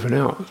driven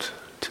out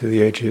to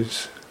the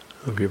edges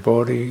of your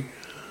body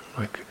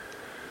like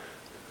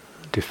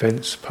a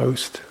defense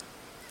post,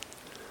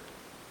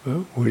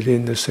 but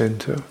within the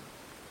center,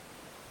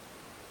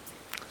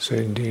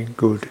 sending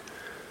good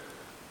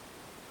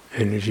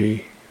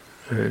energy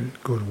and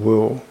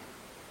goodwill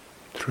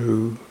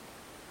through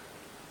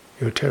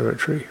your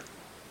territory.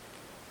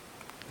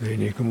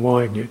 Then you can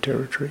widen your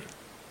territory.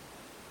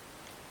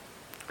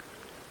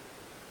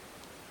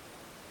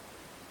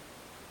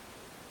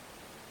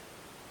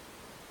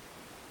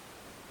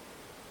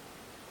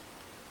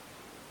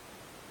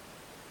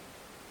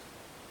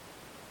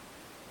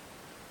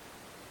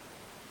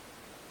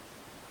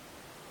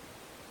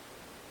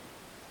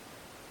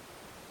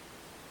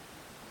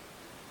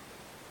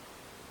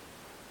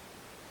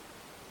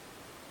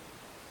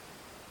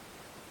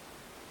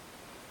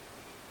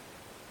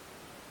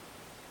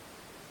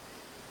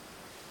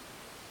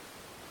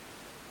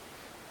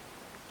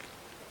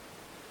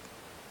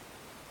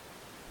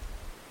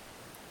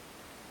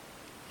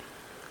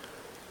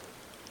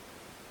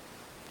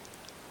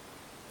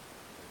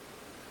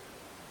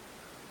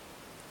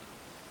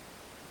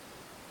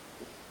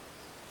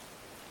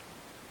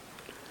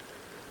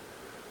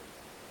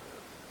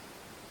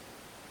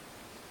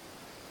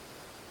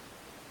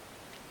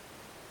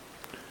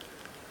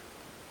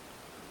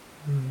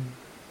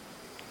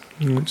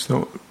 It's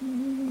not,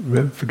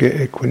 don't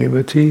forget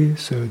equanimity,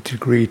 so a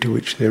degree to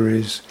which there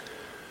is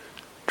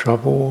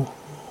trouble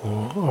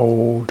or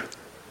old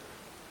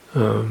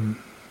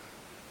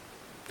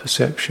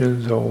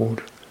perceptions,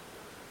 old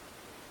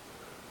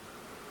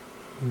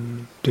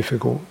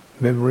difficult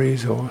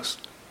memories or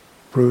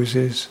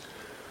bruises.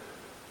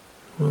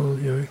 Well,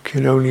 it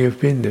can only have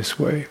been this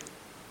way.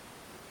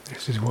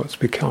 This is what's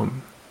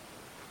become.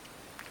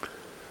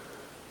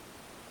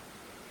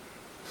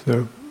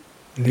 So,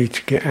 need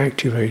to get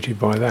activated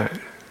by that.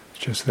 It's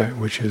just that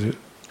which is a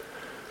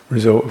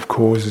result of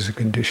causes and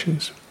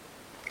conditions.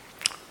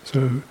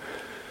 So,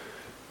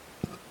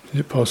 is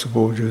it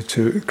possible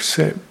to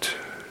accept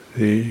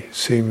the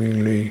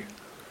seemingly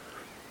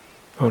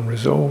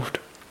unresolved?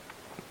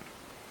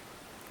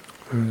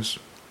 As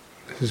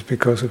this is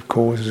because of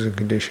causes and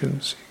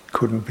conditions. It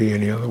couldn't be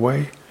any other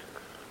way.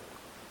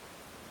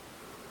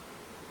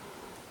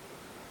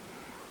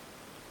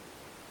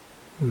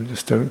 And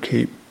just don't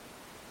keep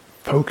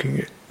poking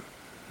it.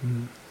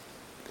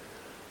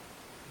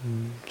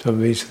 Some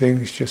of these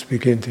things just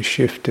begin to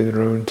shift in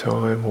their own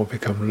time or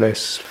become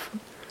less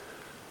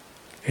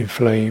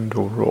inflamed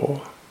or raw.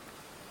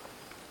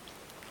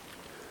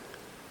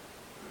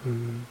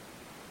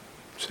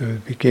 So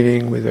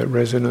beginning with that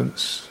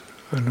resonance,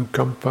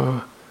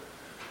 anukampa,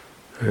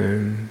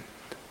 and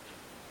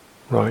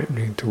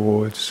ripening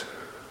towards,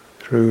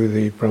 through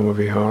the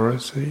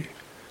Brahmavihāras,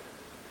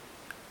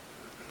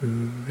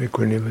 the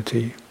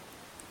equanimity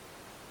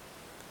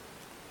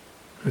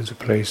as a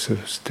place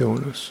of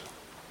stillness.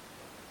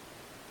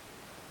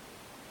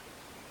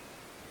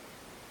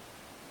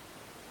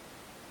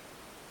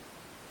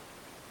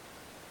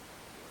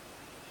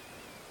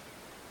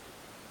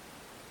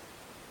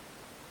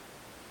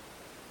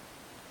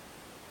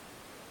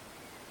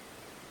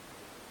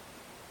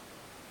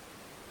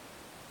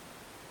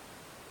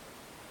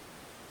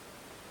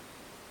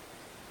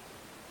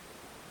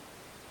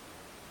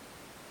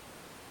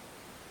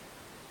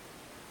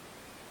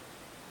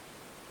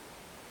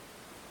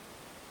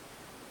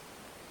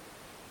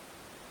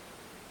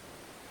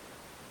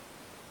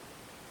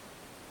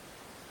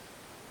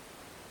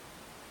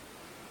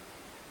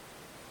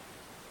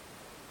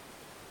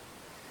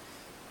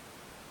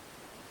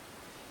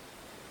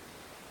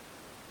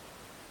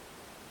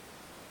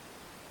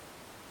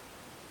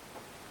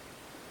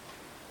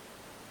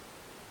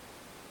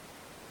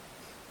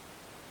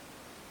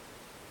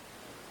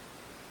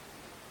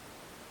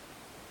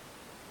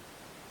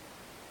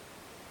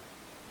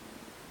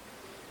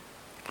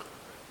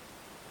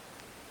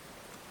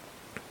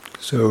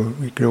 So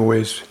we can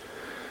always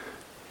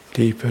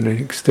deepen and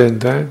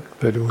extend that,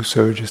 but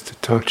also just to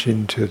touch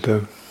into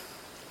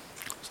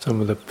some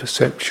of the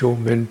perceptual,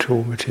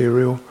 mental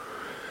material.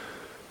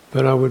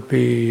 But I would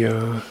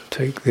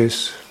take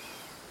this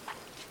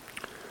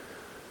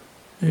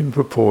in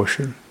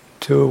proportion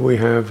till we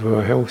have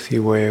a healthy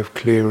way of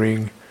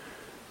clearing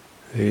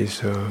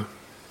these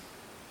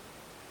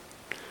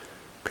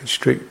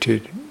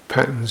constricted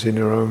patterns in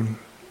our own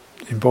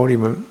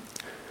embodiment.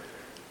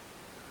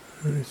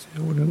 It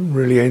wouldn't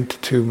really enter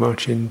too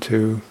much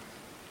into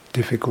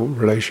difficult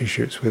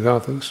relationships with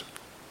others.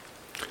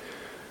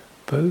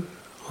 But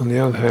on the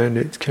other hand,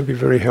 it can be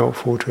very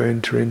helpful to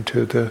enter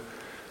into the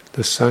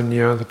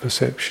sanya, the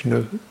perception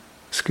of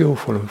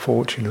skillful and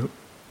fortunate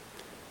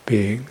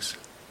beings.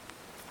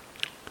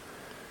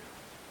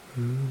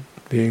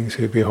 Beings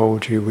who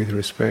behold you with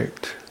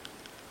respect,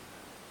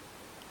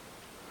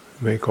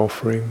 make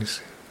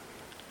offerings,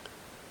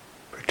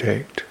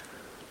 protect,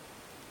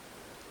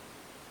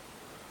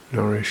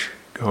 nourish,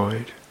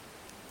 guide.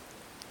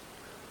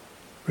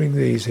 Bring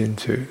these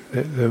into,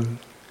 let them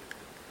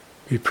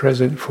be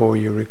present for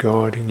you,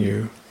 regarding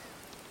you,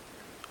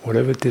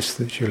 whatever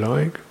distance you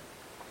like.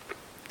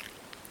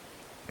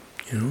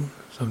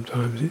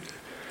 Sometimes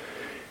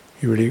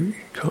you really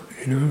can't,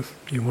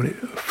 you want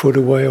it a foot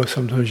away, or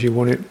sometimes you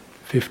want it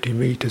 50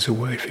 meters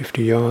away,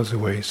 50 yards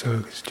away,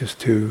 so it's just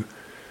too...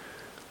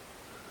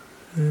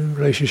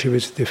 relationship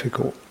is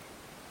difficult,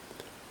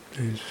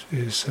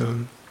 is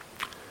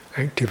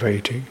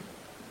activating.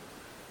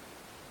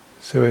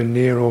 So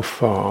near or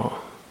far,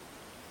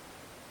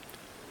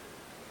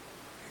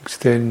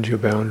 extend your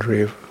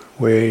boundary of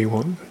where you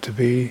want them to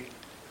be.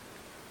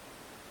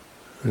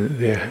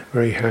 They're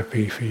very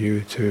happy for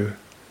you to,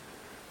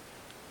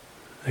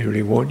 they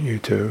really want you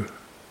to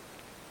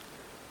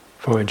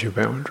find your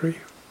boundary,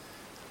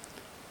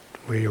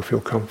 where you'll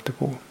feel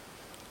comfortable.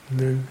 And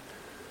then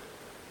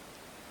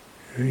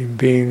in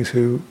beings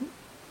who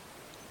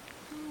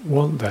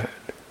want that,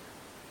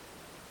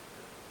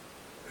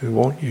 who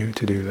want you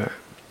to do that,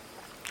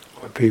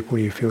 or people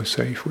you feel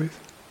safe with.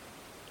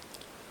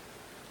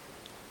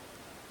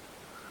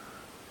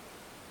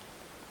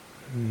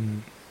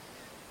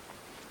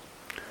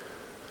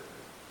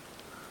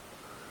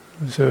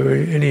 So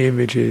any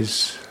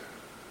images,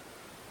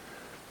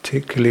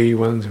 particularly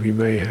ones we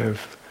may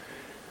have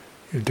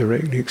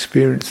directly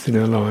experienced in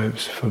our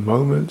lives for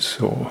moments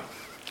or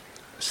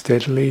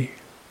steadily,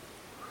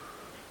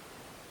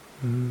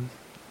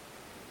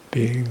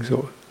 beings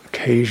or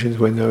occasions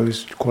when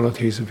those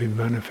qualities have been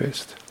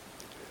manifest.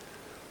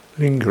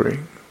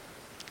 Lingering,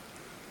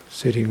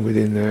 sitting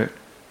within that,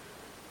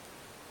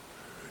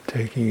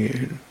 taking it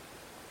in.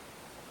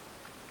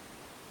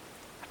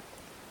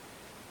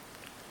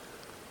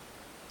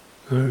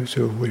 Those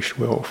who have wished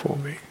well for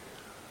me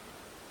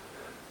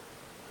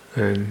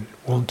and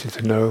wanted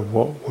to know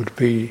what would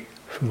be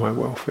for my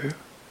welfare,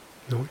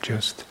 not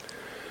just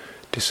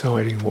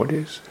deciding what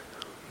is.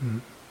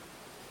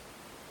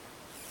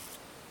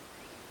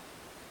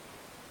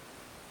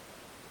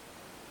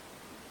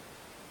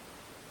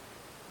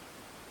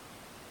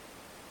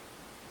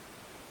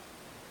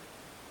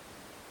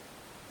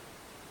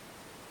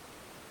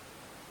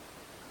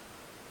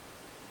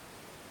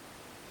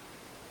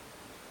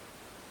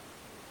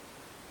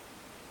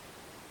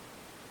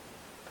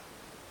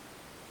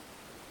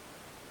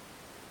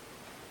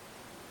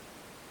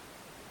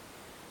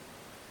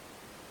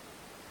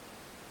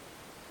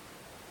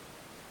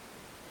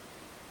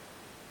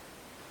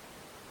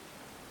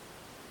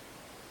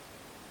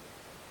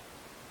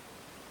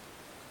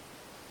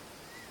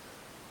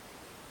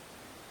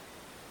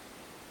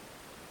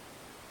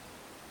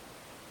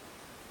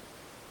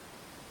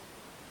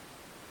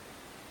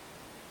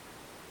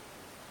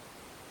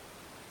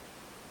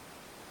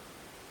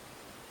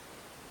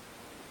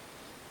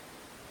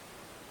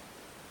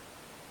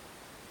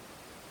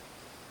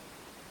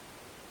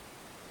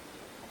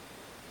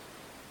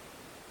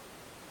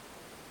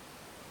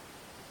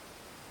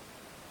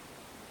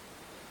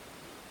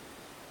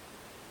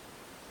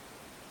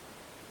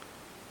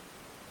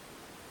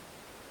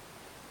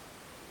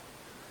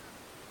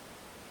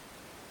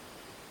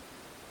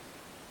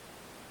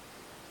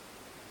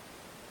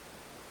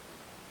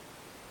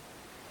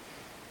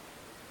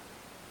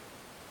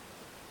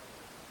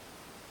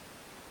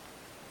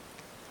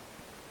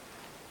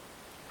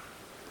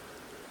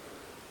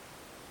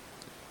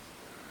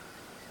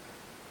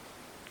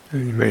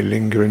 And you may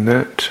linger in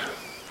that.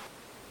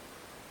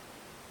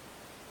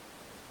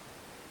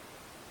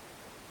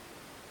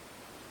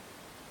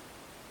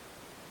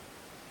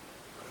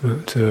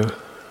 But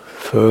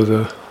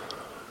further,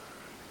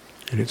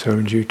 in its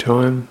own due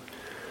time,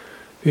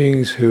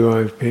 beings who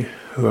I've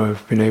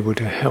been able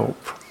to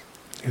help,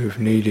 who have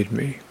needed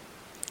me,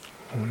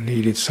 or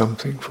needed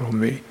something from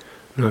me,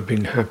 and I've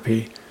been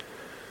happy,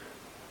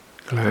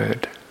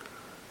 glad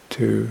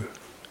to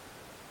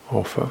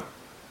offer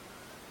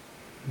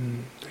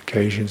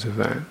occasions of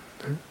that,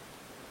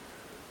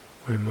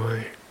 when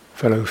my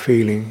fellow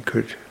feeling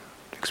could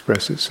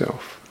express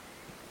itself.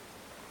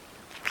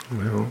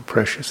 How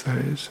precious that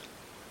is.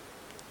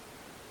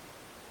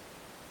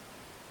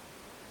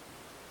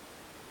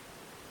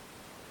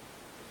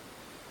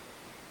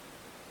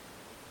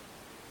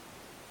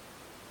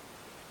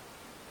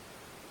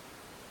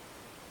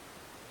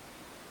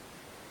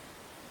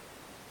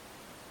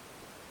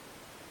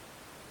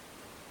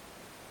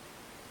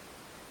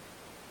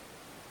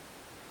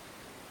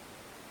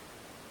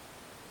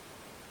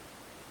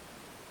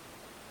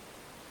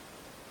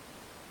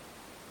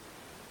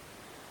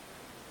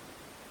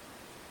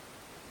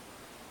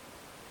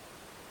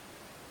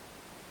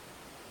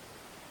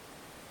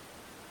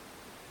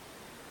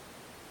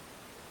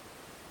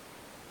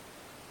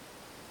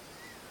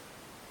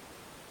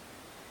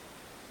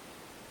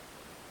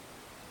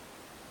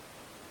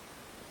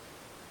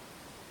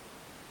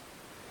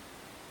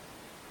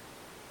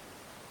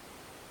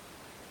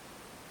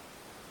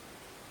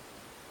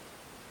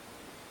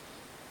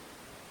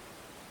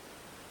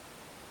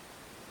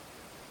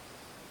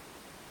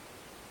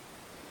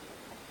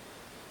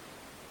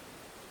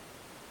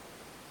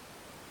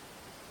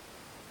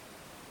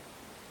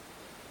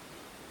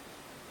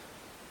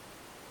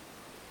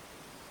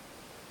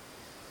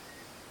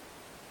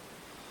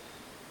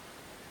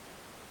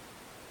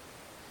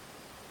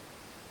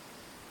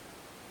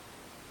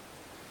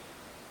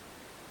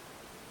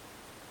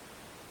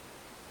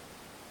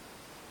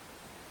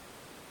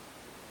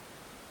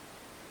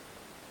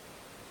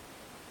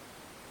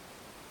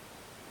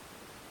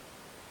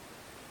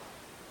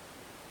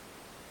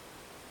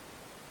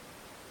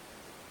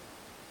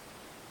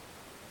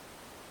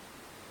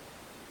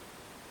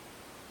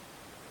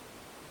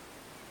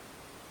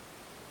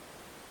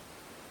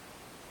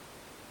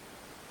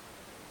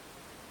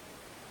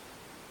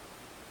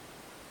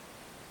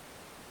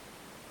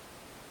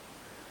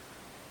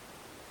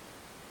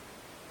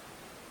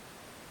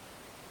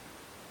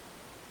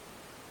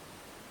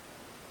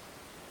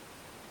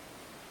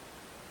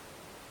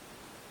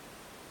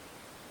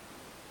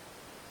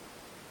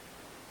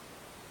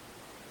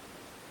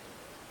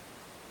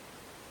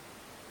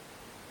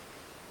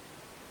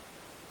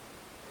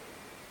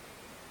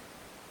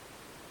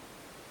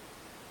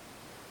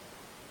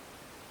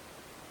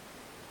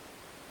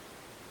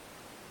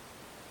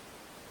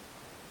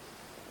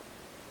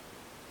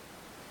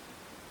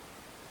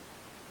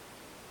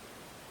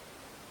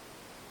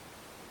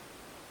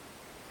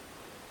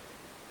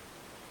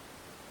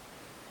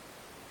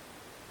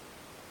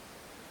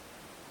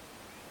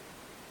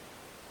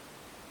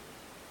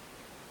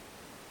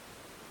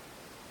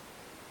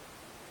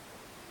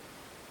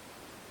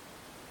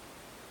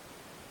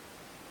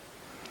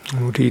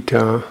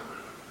 mudita,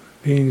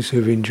 beings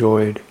who've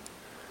enjoyed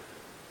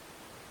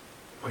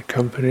my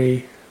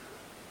company,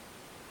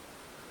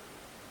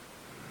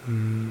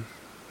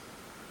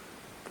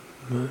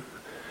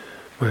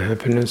 my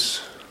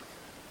happiness,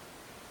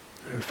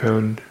 have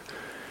found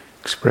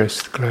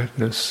expressed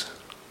gladness,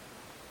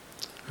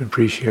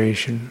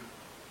 appreciation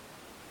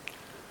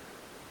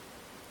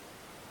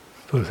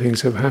for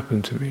things that have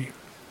happened to me,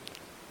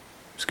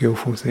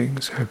 skillful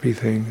things, happy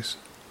things,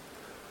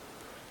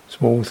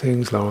 small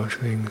things, large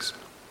things,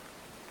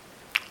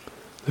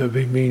 that have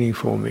been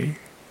meaningful for me,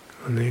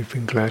 and they've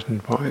been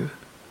gladdened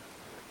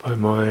by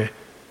my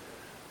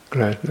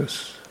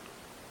gladness.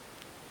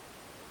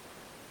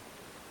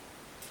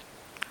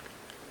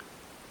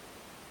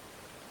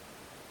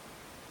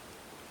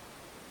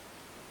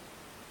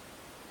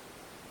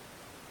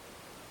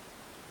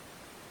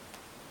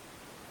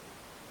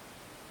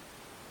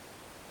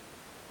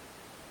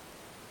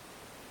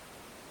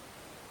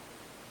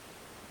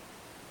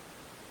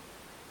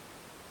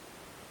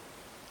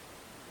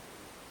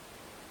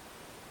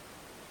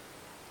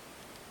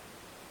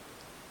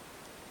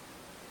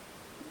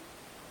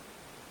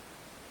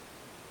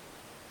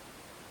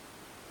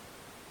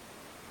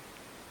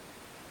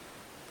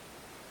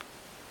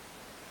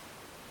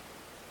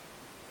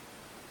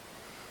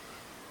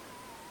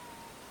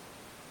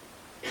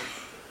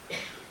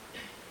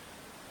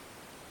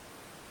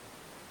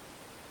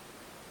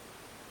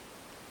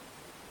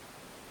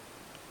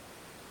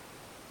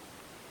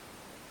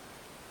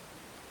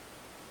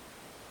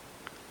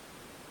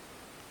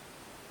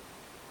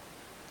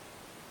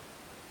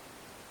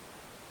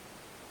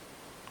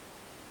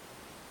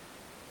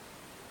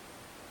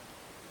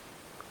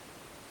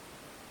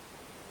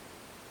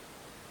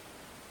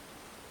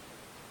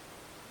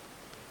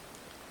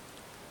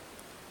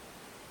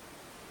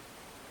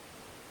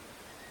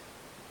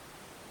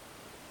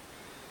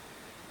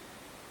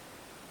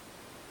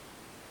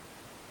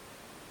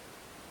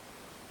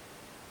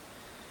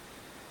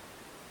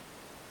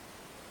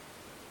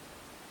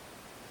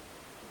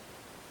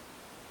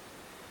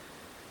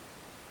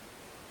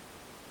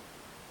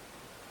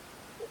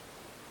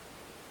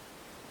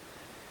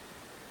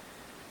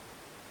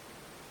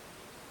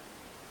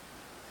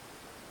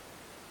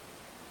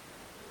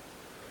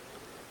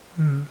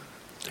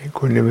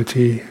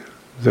 Equanimity,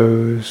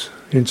 those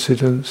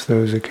incidents,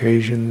 those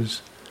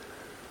occasions,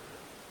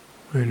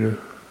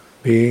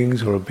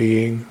 beings or a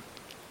being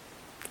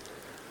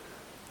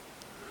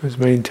has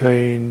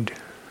maintained,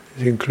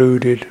 has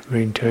included,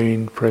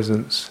 maintained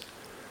presence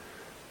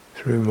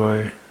through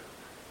my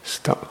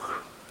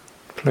stuck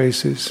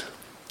places,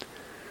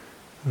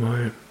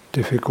 my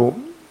difficult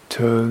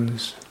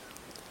turns,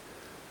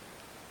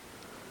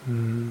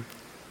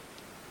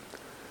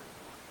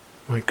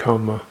 my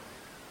karma,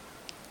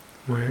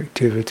 my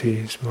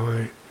activities,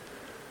 my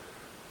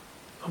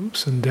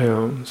ups and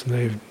downs, and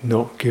they've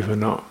not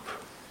given up.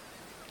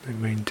 They've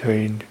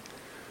maintained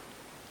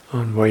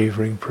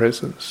unwavering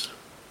presence.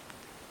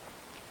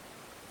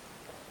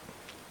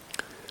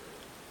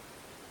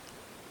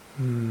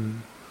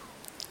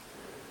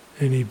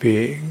 Any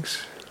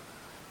beings,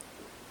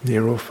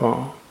 near or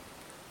far,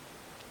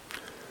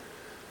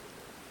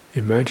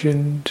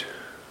 imagined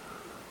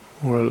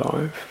or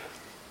alive,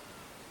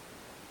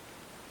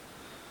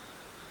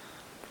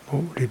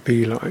 what would it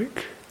be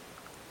like?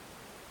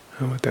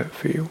 How would that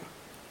feel?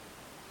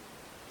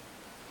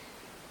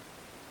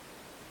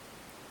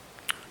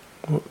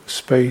 What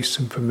space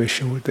and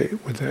permission would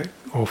that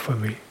offer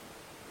me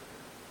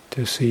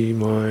to see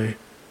my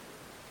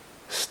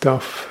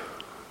stuff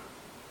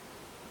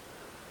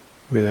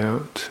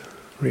without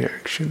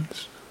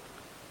reactions?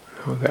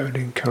 How that would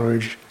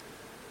encourage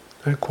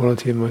that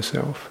quality in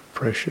myself,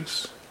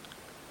 precious,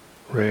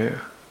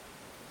 rare,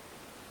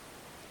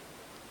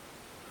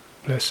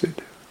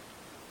 blessed,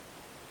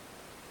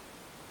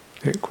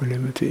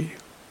 equanimity.